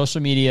post,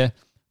 social media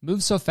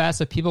moves so fast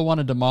that people want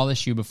to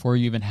demolish you before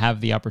you even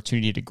have the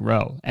opportunity to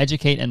grow.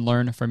 Educate and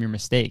learn from your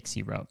mistakes,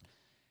 he wrote.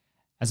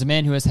 As a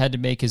man who has had to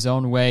make his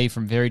own way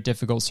from very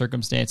difficult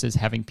circumstances,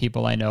 having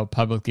people I know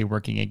publicly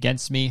working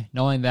against me,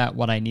 knowing that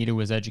what I needed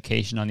was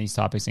education on these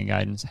topics and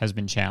guidance has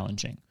been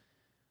challenging.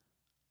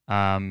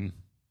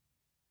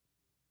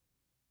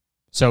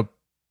 So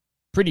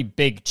pretty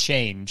big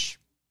change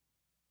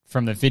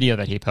from the video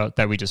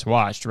that we just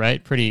watched,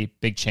 right? Pretty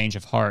big change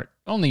of heart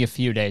only a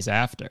few days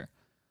after.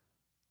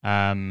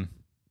 And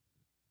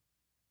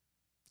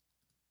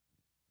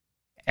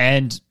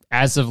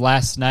as of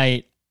last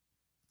night,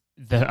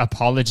 the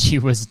apology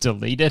was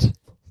deleted.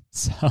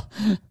 So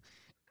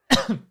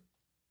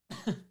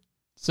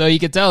you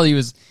could tell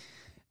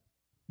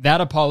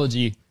that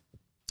apology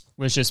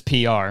was just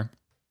PR,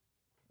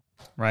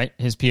 right?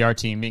 His PR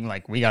team being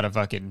like, we got to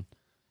fucking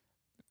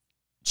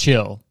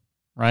chill,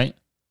 right?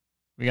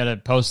 We got to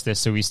post this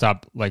so we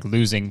stop like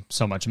losing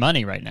so much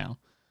money right now.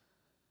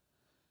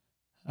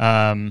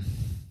 And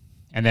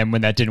then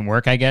when that didn't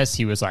work, I guess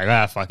he was like,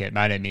 fuck it.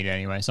 I didn't mean it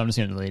anyway. So I'm just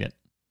going to delete it.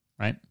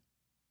 Right.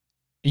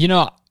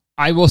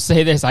 I will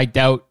say this. I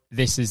doubt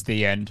this is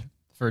the end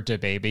for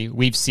DaBaby.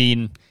 We've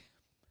seen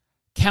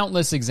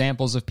countless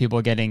examples of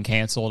people getting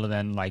canceled. And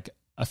then like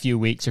a few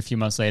weeks or a few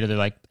months later, they're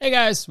like, hey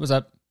guys, what's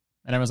up?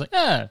 And everyone's like,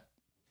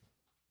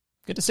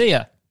 good to see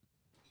ya.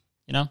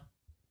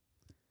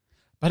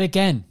 But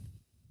again,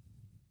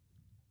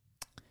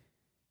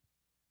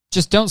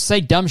 just don't say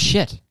dumb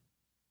shit.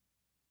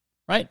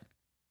 Right?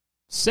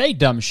 Say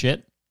dumb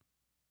shit.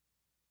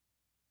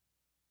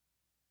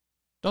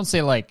 Don't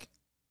say like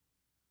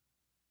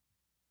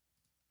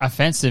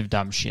offensive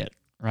dumb shit,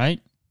 right?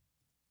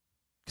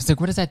 Because like,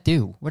 what does that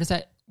do? What does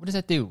that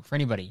do for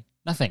anybody?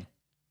 Nothing.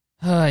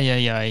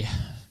 You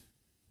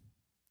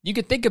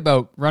could think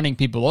about running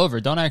people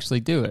over. Don't actually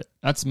do it.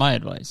 That's my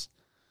advice.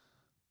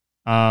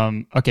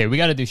 Okay, we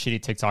got to do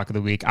shitty TikTok of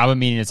the week. I've been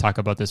meaning to talk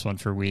about this one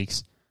for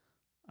weeks.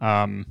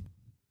 I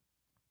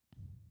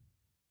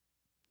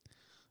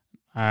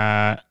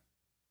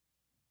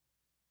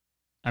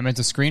meant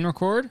to screen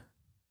record,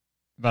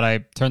 but I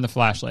turned the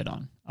flashlight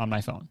on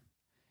my phone.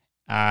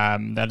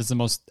 That is the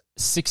most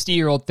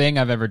 60-year-old thing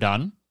I've ever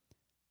done.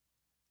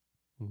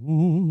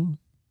 Ooh.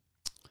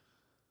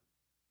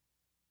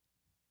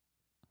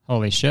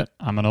 Holy shit,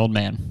 I'm an old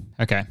man.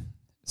 Okay,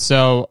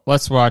 so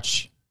let's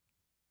watch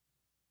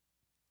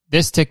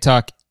this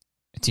TikTok.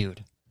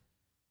 Dude,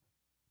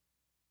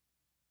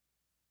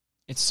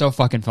 it's so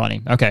fucking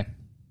funny. Okay.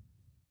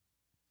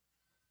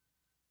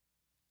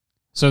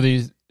 So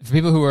for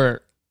people who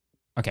are...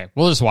 Okay,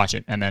 we'll just watch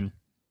it, and then...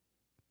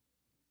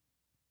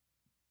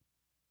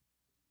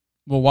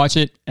 We'll watch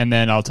it, and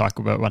then I'll talk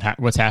about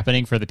what's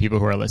happening for the people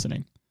who are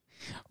listening.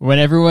 When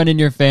everyone in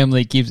your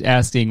family keeps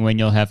asking when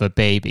you'll have a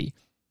baby,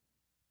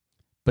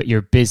 but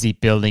you're busy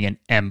building an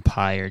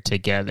empire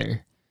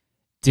together.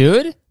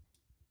 Dude,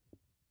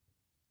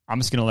 I'm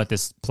just going to let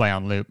this play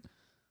on loop.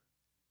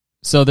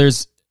 So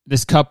there's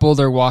this couple,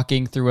 they're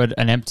walking through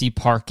an empty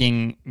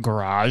parking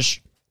garage.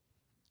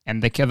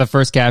 And the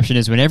first caption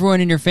is, when everyone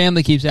in your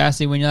family keeps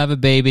asking when you'll have a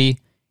baby,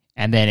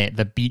 and then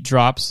the beat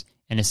drops,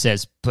 and it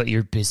says, but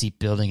you're busy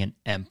building an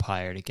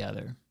empire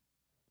together.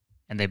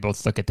 And they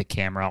both look at the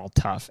camera all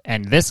tough.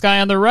 And this guy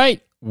on the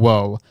right,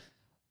 whoa.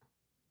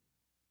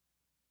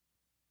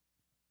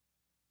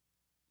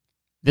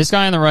 This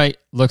guy on the right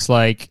looks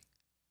like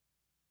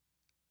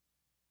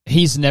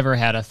he's never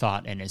had a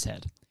thought in his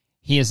head.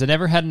 He has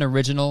never had an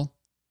original.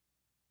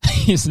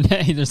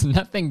 There's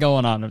nothing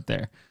going on up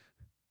there.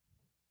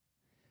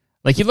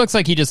 Like, he looks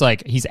like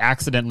he's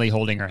accidentally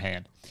holding her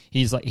hand.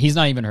 He's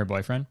not even her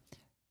boyfriend.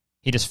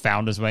 He just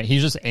found his way.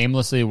 He's just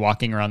aimlessly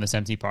walking around this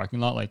empty parking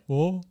lot like,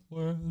 whoa,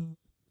 where?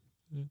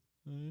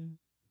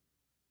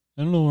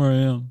 I don't know where I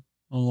am.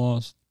 I'm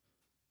lost.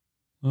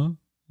 Huh?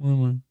 Where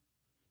am I?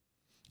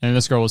 And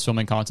this girl was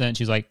filming content.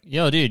 She's like,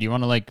 yo, dude, you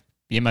want to, like,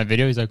 be in my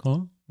video? He's like, huh?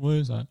 What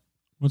is that?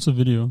 What's a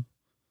video?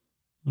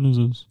 What is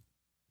this?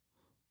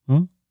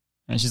 Huh?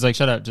 And she's like,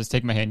 shut up. Just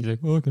take my hand. He's like,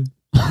 oh, okay.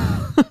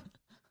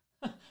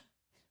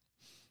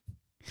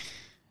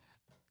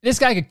 This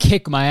guy could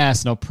kick my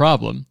ass, no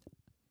problem.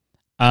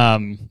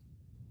 And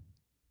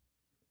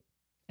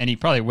he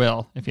probably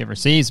will if he ever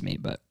sees me,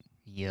 but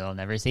you'll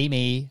never see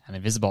me. I'm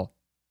invisible.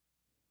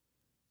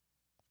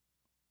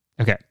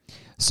 Okay.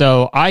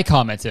 So I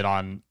commented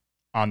on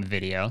the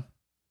video.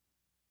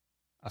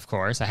 Of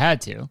course, I had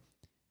to.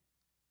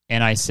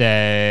 And I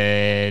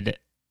said,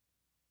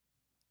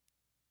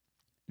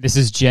 this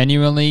is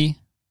genuinely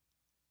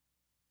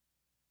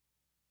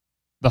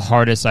the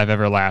hardest I've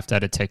ever laughed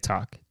at a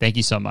TikTok. Thank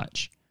you so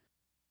much.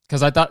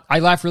 Because I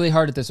laughed really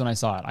hard at this when I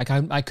saw it.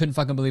 I couldn't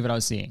fucking believe what I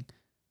was seeing.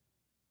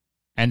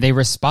 And they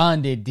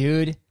responded,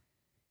 dude.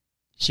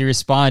 She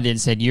responded and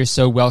said, you're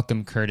so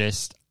welcome,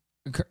 Curtis.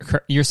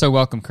 You're so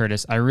welcome,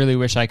 Curtis. I really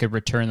wish I could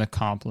return the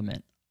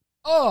compliment.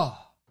 Oh.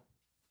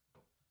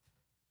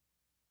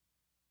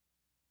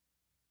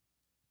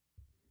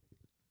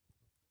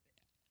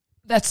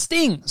 That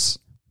stings.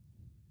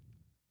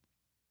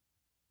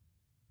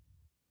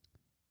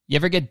 You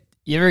ever get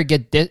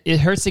it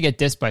hurts to get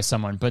dissed by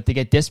someone, but to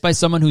get dissed by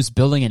someone who's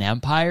building an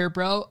empire,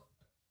 bro.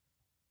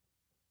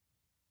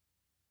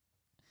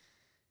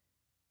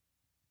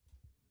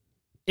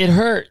 It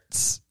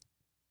hurts.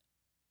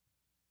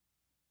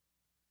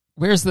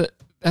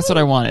 That's what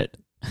I wanted.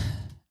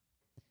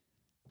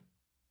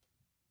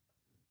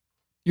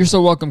 You're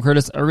so welcome,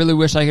 Curtis. I really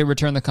wish I could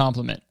return the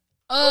compliment.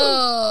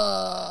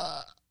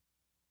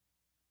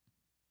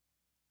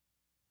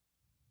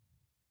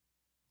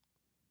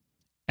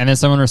 And then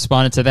someone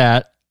responded to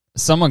that.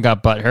 Someone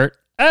got butthurt.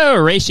 Oh,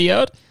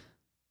 ratioed.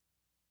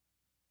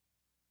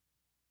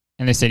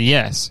 And they said,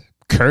 yes,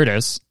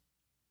 Curtis.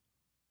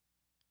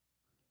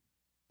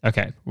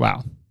 Okay,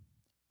 wow.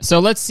 So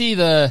let's see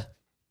how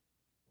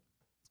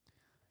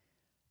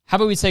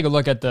about we take a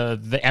look at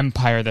the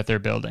empire that they're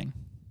building?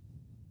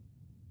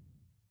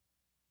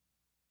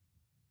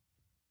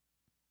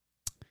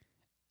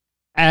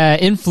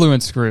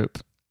 Influence group.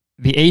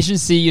 The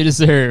agency you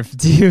deserve.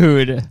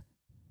 Dude.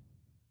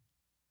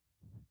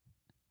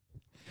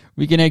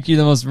 We can make you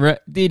the most...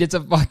 Dude, it's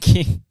a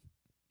fucking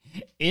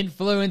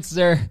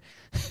influencer.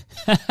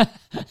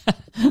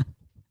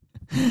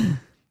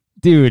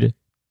 Dude.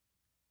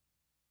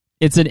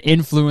 It's an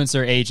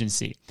influencer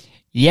agency.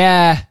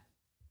 Yeah.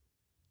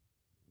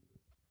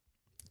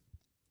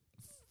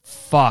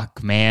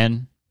 Fuck,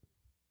 man.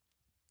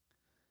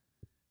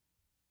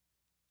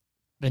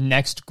 The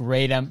next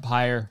great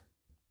empire.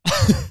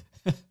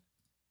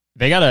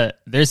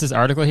 There's this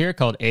article here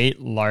called 8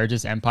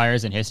 Largest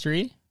Empires in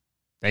History.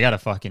 They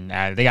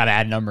gotta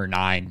add number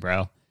 9,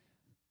 bro.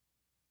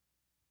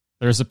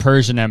 There's the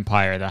Persian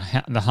Empire,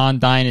 the Han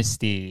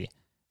Dynasty.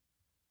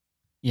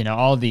 You know,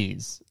 all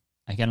these.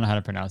 I don't know how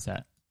to pronounce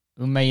that.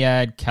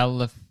 Umayyad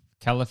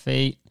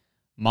Caliphate,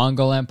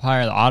 Mongol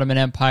Empire, the Ottoman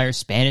Empire,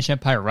 Spanish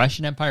Empire,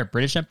 Russian Empire,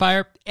 British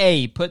Empire.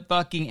 Hey, put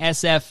fucking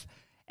SF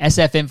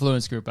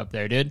Influence Group up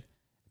there, dude.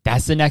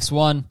 That's the next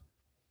one.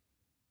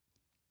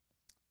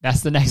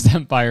 That's the next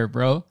empire,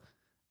 bro.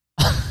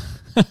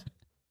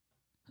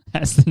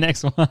 That's the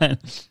next one.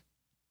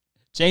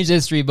 Change the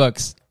history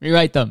books.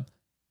 Rewrite them.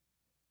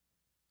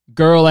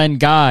 Girl and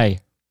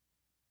guy.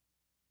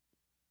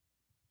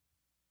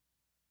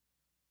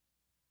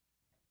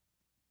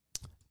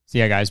 So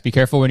yeah, guys, be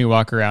careful when you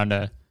walk around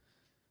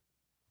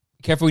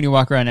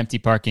empty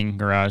parking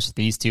garage.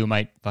 These two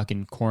might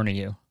fucking corner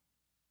you.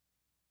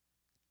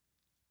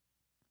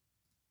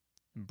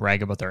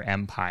 Brag about their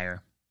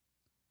empire.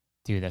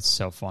 Dude, that's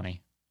so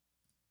funny.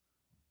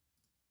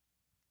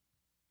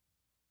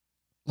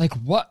 Like,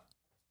 what?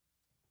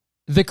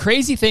 The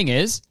crazy thing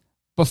is,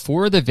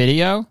 before that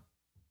video,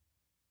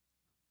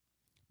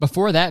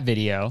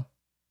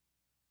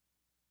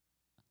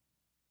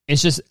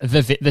 it's just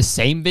the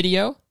same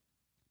video,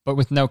 but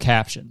with no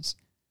captions.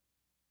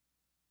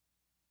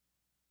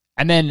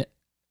 And then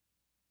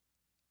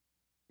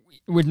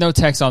with no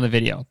text on the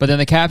video. But then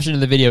the caption of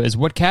the video is,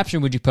 what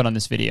caption would you put on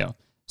this video?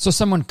 So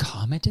someone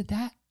commented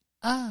that?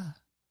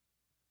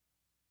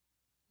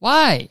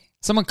 Why?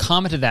 Someone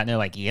commented that and they're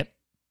like, yep.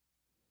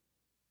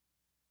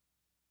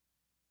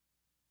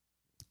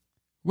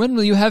 When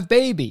will you have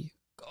baby?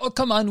 Oh,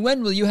 come on,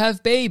 when will you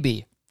have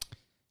baby?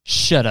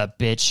 Shut up,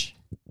 bitch.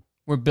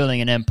 We're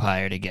building an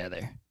empire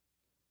together.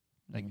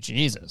 Like,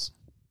 Jesus.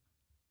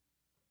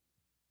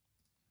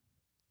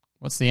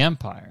 What's the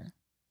empire?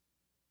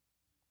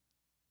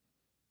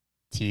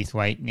 Teeth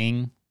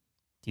whitening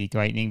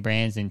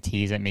brands and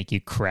teas that make you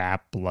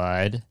crap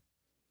blood.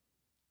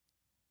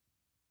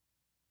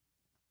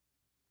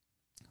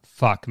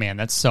 Fuck, man,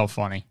 that's so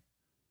funny.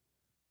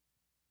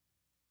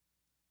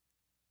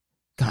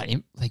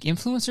 God, like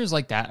influencers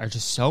like that are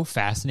just so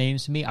fascinating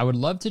to me. I would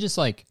love to just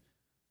like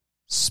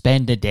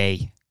spend a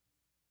day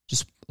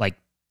just like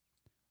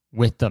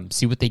with them,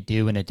 see what they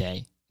do in a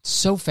day. It's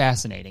so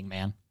fascinating,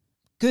 man.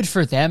 Good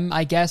for them,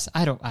 I guess.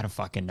 I don't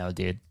fucking know,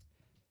 dude.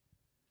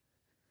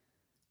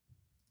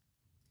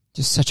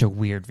 Just such a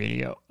weird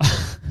video.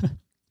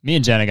 Me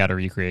and Jenna got to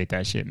recreate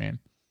that shit, man.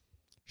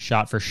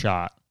 Shot for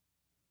shot.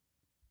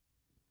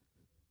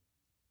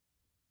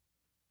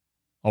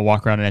 I'll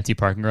walk around an empty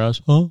parking garage.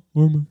 Huh?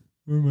 Where am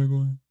I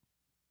going?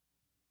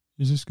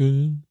 Is this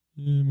good?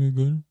 Am I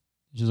good?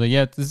 She's like,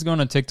 yeah, this is going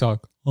on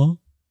TikTok. Huh?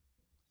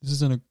 This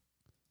isn't a...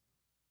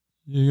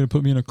 You're going to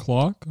put me in a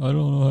clock? I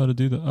don't know how to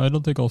do that. I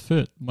don't think I'll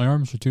fit. My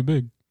arms are too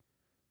big.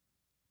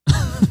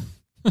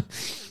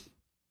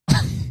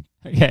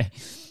 Okay.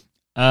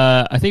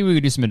 I think we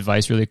could do some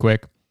advice really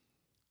quick,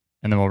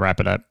 and then we'll wrap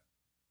it up.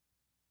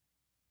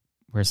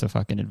 Where's the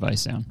fucking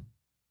advice sound?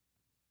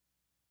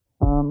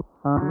 We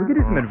could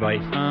do some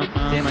advice.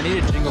 Damn, I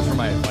need a jingle for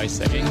my advice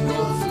segment.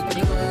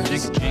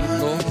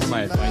 Jingle for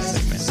my advice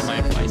segment. My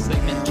advice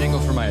segment.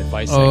 Jingle for my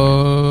advice segment.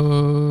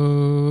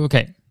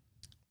 Okay.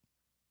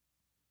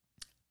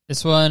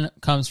 This one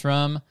comes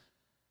from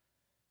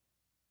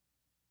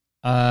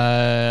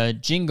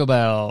Jingle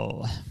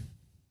Bell.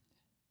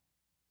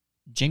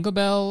 Jingle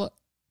Bell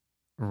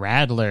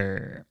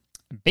Radler.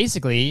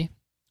 Basically,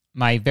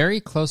 my very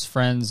close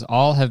friends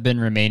all have been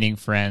remaining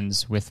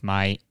friends with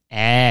my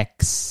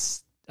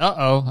ex.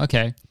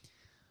 Okay.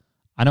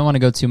 I don't want to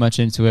go too much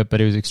into it,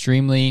 but it was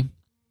extremely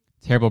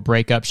terrible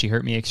breakup. She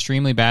hurt me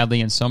extremely badly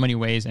in so many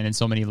ways and in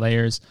so many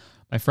layers.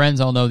 My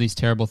friends all know these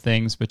terrible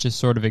things, but just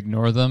sort of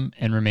ignore them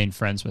and remain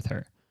friends with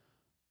her.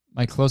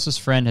 My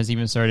closest friend has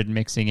even started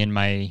mixing in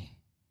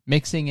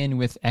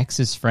with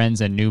ex's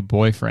friends and new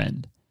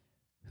boyfriend,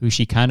 who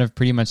she kind of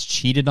pretty much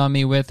cheated on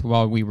me with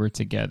while we were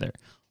together.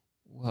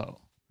 Whoa.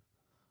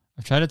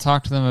 I've tried to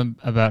talk to them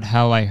about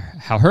how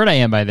hurt I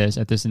am by this,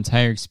 at this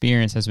entire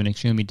experience has been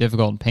extremely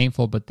difficult and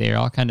painful, but they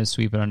all kind of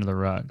sweep it under the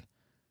rug.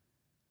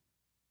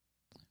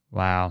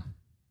 Wow.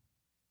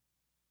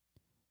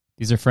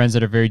 These are friends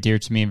that are very dear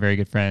to me and very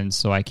good friends,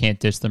 so I can't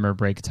ditch them or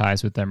break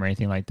ties with them or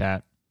anything like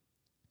that.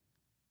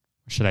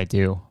 What should I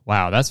do?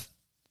 Wow, that's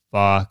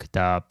fucked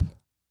up.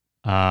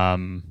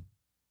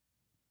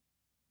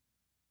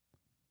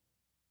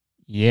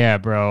 Yeah,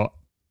 bro.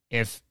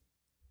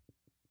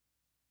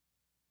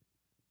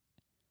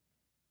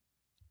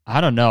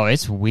 I don't know.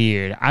 It's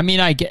weird. I mean,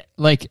 I get,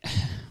 like,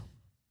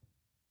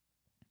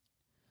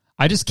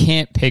 I just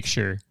can't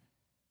picture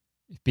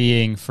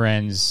being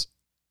friends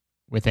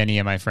with any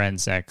of my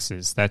friends'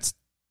 exes. That's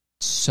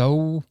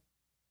so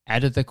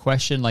out of the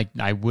question. Like,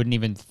 I wouldn't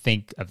even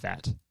think of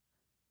that.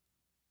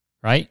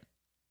 Right?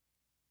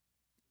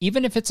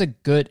 Even if it's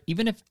especially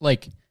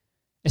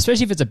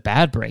if it's a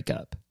bad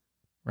breakup,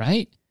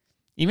 right?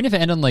 Even if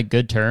it ended on, like,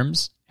 good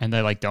terms and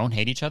they, like, don't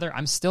hate each other,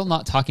 I'm still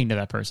not talking to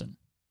that person.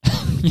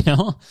 You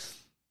know?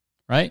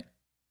 Right?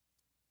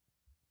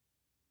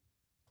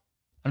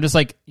 I'm just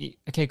like,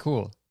 okay,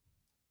 cool.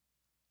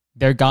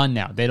 They're gone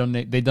now. They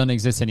don't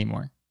exist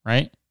anymore,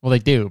 right? Well, they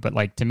do, but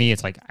like to me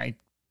it's like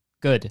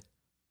good.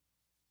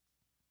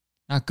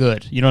 Not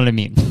good. You know what I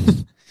mean?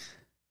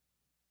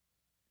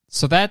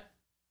 So that's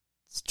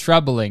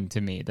troubling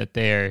to me that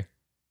they're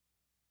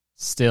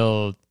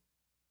still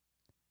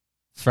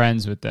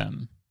friends with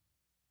them.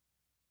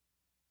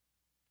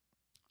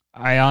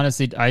 I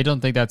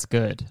don't think that's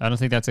good. I don't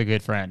think that's a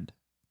good friend.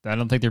 I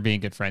don't think they're being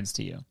good friends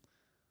to you.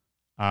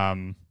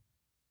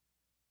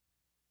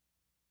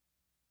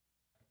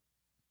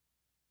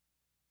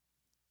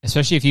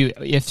 Especially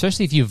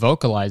if you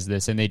vocalize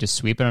this and they just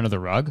sweep it under the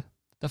rug.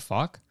 What the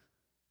fuck?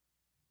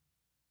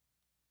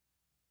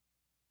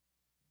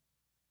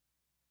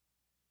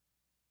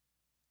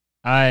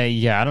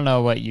 I don't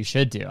know what you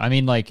should do. I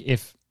mean, like,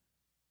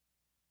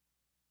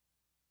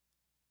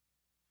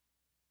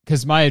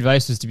 because my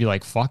advice is to be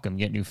like, fuck them,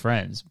 get new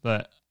friends.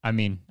 But, I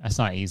mean, that's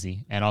not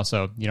easy. And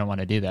also, you don't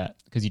want to do that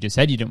because you just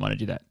said you didn't want to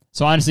do that.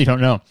 So, I honestly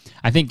don't know.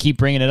 I think keep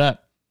bringing it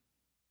up.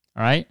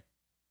 All right?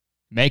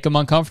 Make them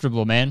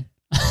uncomfortable, man.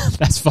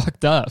 That's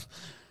fucked up.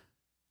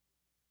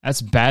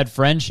 That's bad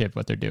friendship,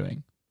 what they're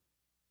doing.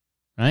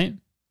 Right?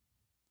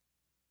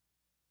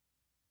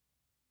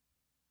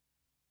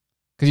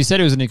 Because you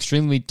said it was an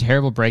extremely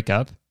terrible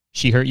breakup.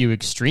 She hurt you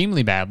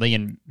extremely badly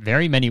in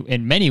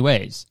many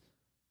ways.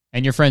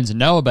 And your friends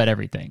know about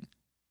everything.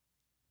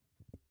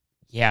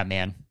 Yeah,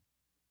 man.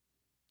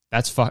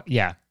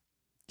 Yeah.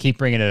 Keep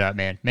bringing it up,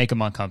 man. Make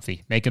them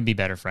uncomfy. Make them be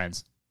better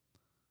friends.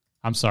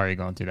 I'm sorry you're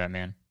going through that,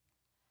 man.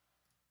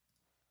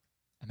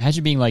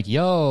 Imagine being like,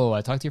 yo,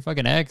 I talked to your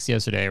fucking ex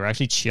yesterday. We're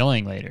actually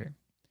chilling later.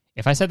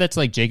 If I said that to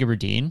like Jacob or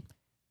Dean,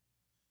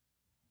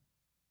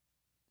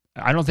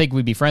 I don't think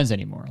we'd be friends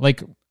anymore.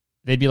 Like,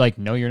 they'd be like,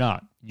 no, you're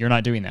not. You're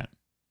not doing that.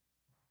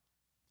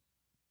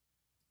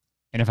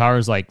 And if I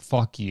was like,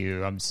 fuck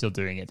you, I'm still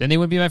doing it, then they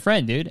wouldn't be my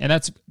friend, dude. And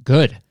that's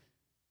good.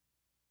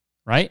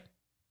 Right?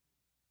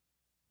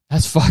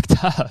 That's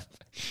fucked up.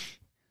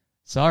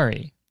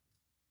 Sorry.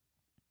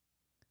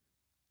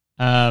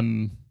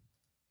 Again,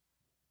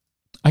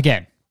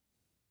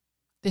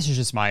 this is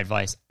just my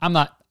advice. I'm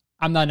not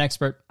an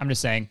expert. I'm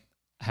just saying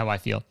how I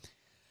feel.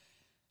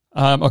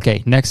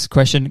 Okay, next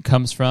question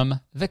comes from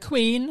the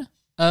Queen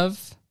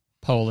of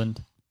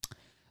Poland.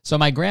 So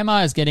my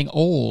grandma is getting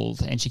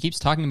old, and she keeps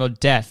talking about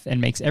death and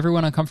makes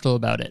everyone uncomfortable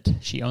about it.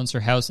 She owns her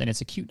house, and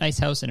it's a cute, nice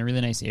house in a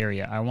really nice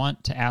area. I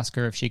want to ask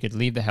her if she could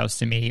leave the house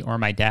to me or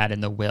my dad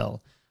in the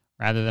will,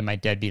 rather than my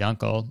deadbeat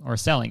uncle, or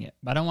selling it.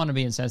 But I don't want to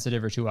be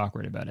insensitive or too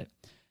awkward about it.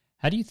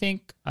 How do you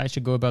think I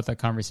should go about that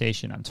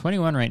conversation? I'm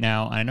 21 right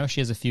now, and I know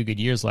she has a few good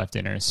years left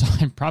in her, so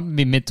I'm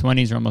probably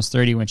mid-20s or almost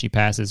 30 when she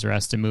passes or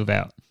has to move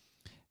out.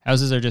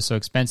 Houses are just so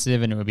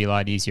expensive, and it would be a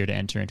lot easier to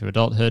enter into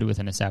adulthood with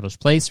an established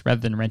place rather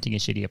than renting a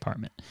shitty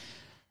apartment.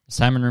 There's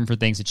time and room for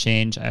things to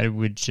change. I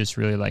would just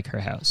really like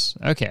her house.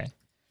 Okay.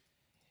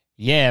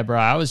 Yeah, bro,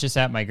 I was just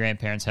at my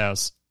grandparents'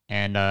 house,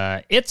 and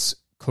it's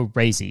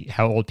crazy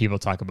how old people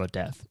talk about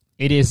death.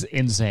 It is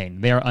insane.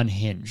 They are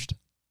unhinged.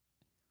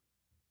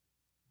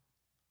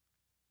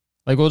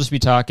 Like, we'll just be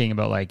talking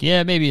about, like,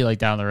 yeah, maybe, like,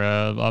 down the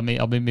road, I'll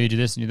maybe do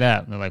this and do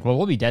that. And they're like, well,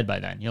 we'll be dead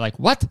by then. You're like,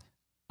 what?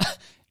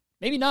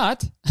 Maybe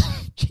not.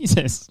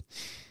 Jesus.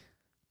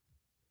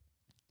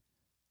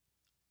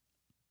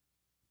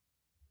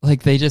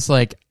 Like, they just,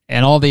 like,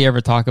 and all they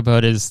ever talk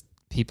about is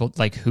people,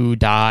 like, who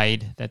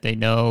died that they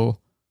know,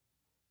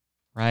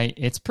 right?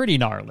 It's pretty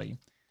gnarly.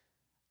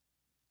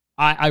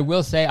 I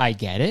will say I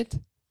get it.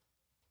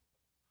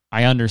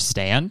 I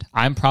understand.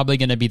 I'm probably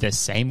going to be the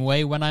same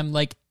way when I'm,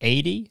 like,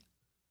 80.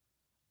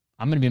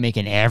 I'm going to be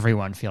making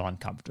everyone feel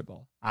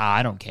uncomfortable.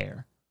 I don't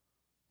care.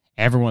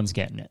 Everyone's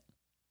getting it.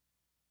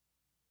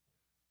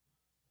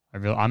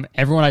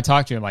 Everyone I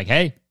talk to, I'm like,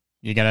 hey,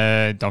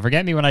 don't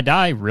forget me when I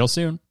die real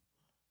soon.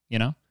 You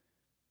know?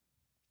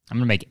 I'm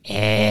going to make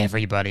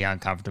everybody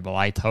uncomfortable.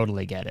 I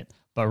totally get it.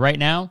 But right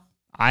now,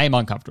 I am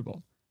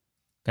uncomfortable.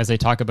 Because they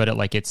talk about it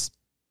like it's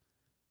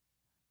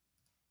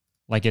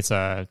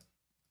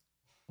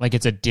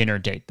a dinner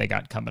date they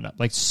got coming up.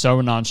 Like,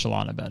 so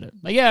nonchalant about it.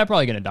 Like, yeah, I'm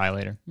probably going to die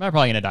later. I'm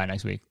probably going to die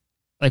next week.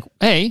 Like,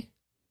 hey,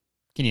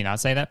 can you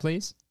not say that,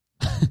 please?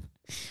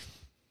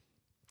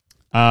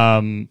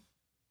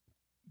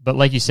 But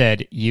like you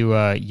said, you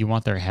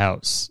want their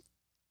house.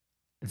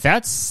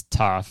 That's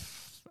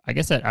tough. I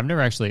guess I've never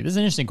actually... This is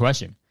an interesting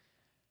question.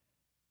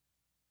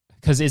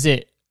 Because is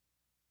it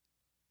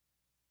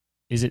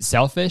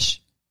selfish?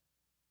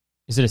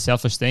 Is it a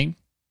selfish thing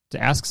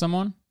to ask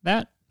someone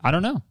that? I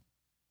don't know.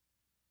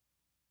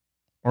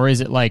 Or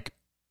is it like...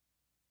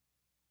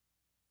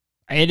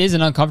 It is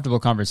an uncomfortable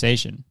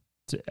conversation.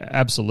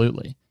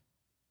 Absolutely.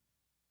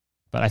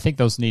 But I think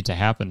those need to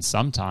happen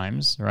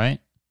sometimes, right?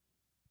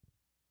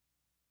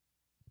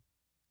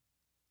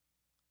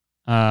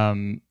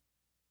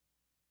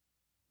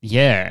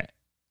 Yeah,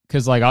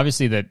 because like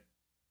obviously the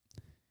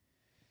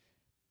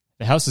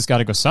house has got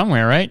to go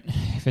somewhere, right?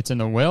 If it's in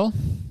the will,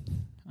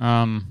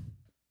 and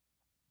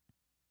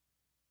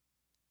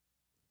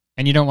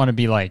you don't want to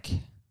be like,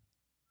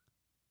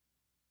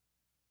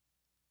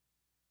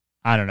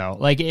 I don't know,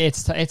 like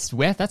it's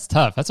that's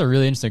tough. That's a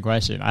really interesting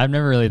question. I've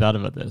never really thought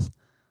about this,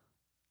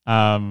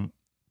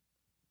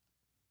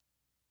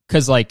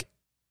 because like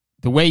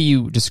the way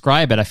you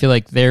describe it, I feel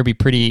like they'll be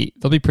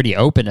pretty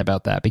open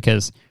about that,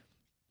 because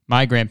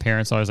my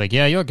grandparents always like,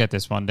 yeah, you'll get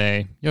this one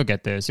day. You'll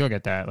get this. You'll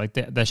get that. Like,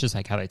 that's just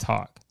like how they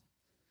talk.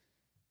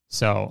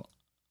 So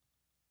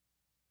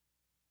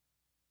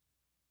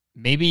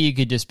maybe you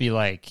could just be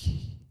like,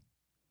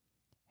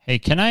 hey,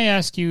 can I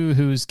ask you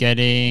who's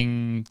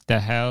getting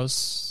the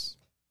house?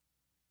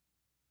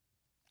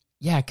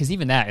 Yeah, because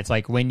even that, it's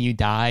like when you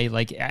die,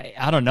 like,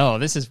 I don't know.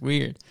 This is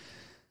weird.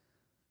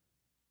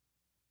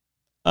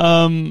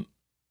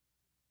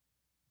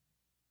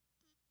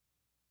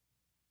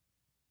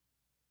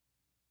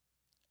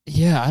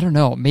 Yeah, I don't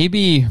know.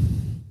 Maybe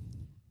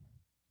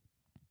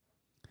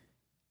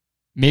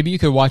you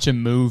could watch a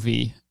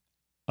movie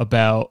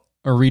about,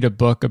 or read a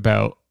book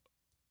about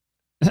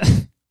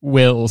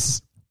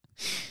wills.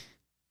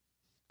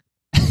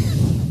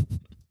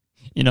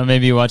 You know,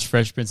 maybe you watch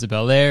Fresh Prince of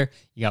Bel-Air.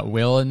 You got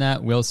Will in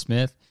that, Will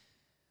Smith.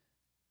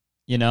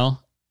 You know?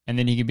 And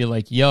then you could be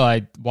like, yo,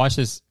 I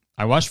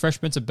watched Fresh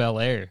Prince of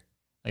Bel-Air,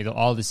 like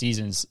all the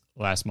seasons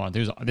last month.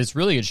 It's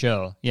really good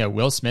show. Yeah,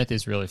 Will Smith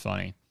is really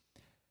funny.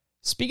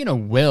 Speaking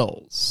of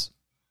wills,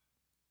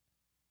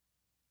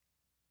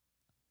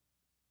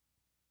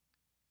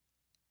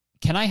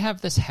 can I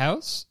have this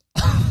house?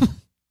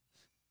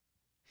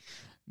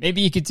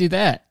 Maybe you could do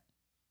that,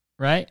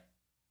 right?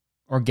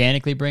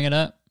 Organically bring it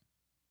up.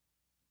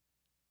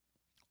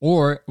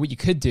 Or what you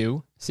could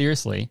do,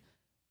 seriously,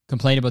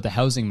 complain about the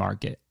housing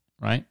market,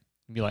 right?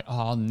 Be like, oh,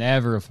 I'll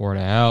never afford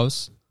a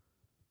house.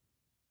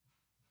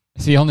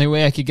 It's the only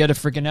way I could get a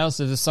freaking house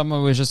is if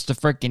someone was just to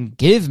freaking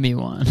give me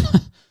one.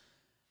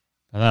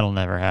 But that'll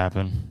never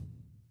happen.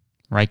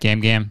 Right,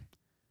 Gam?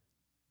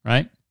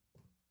 Right?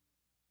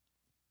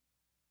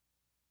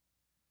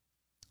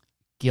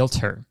 Guilt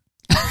her.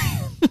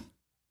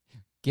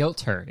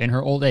 Guilt her in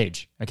her old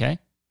age, okay?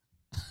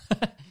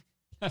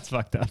 That's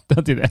fucked up.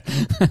 Don't do that.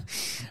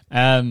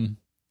 I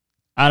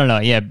don't know.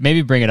 Yeah,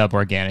 maybe bring it up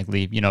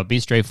organically. You know, be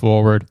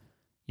straightforward.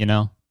 You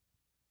know,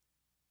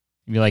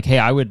 be like, hey,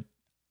 I would,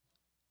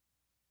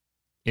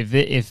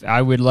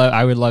 I would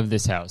love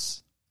this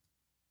house.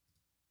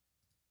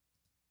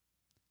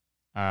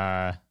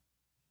 Yeah,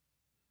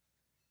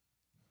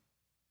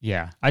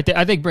 I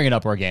think bring it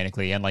up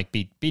organically and like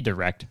be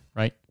direct,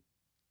 right?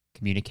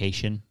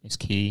 Communication is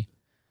key.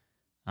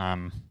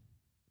 And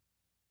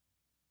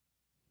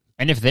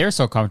if they're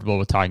so comfortable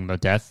with talking about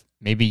death,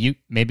 maybe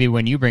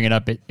when you bring it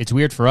up, it's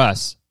weird for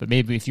us, but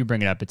maybe if you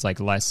bring it up, it's like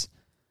less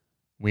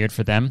weird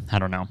for them. I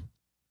don't know.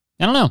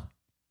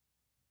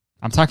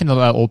 I'm talking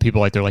about old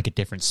people like they're like a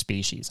different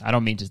species. I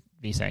don't mean to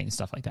be saying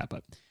stuff like that,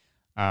 but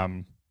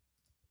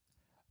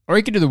or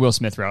you could do the Will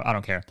Smith route. I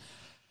don't care.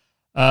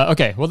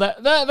 Okay, well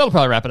that'll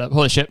probably wrap it up.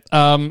 Holy shit.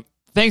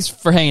 Thanks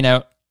for hanging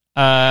out.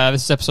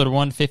 This is episode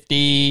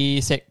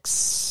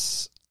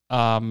 156.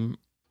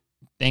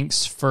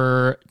 Thanks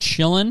for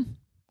chilling.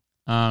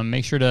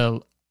 Make sure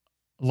to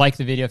like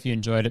the video if you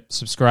enjoyed it.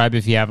 Subscribe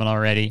if you haven't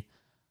already.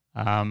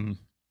 Yeah,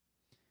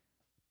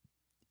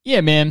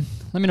 man.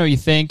 Let me know what you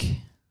think.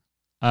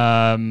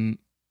 Love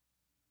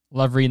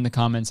reading the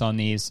comments on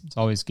these. It's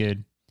always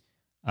good.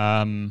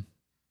 You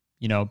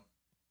know,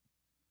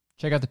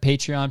 check out the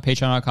Patreon,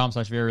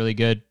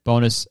 patreon.com/veryreallygood.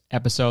 Bonus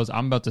episodes.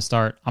 I'm about to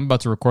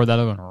record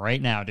that one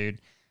right now, dude.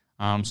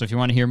 So if you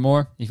want to hear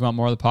more, if you want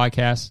more of the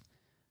podcast,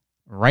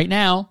 right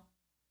now,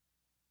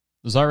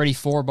 there's already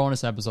 4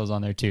 bonus episodes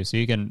on there too. So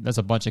you can, that's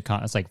a bunch of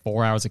that's like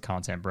 4 hours of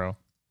content, bro.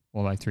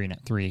 Well, like three and a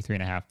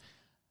half.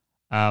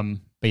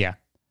 But yeah,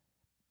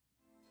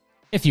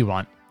 if you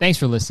want. Thanks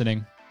for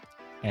listening,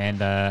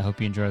 and hope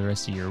you enjoy the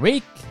rest of your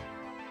week.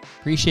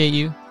 Appreciate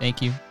you.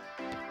 Thank you.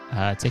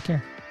 Take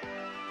care.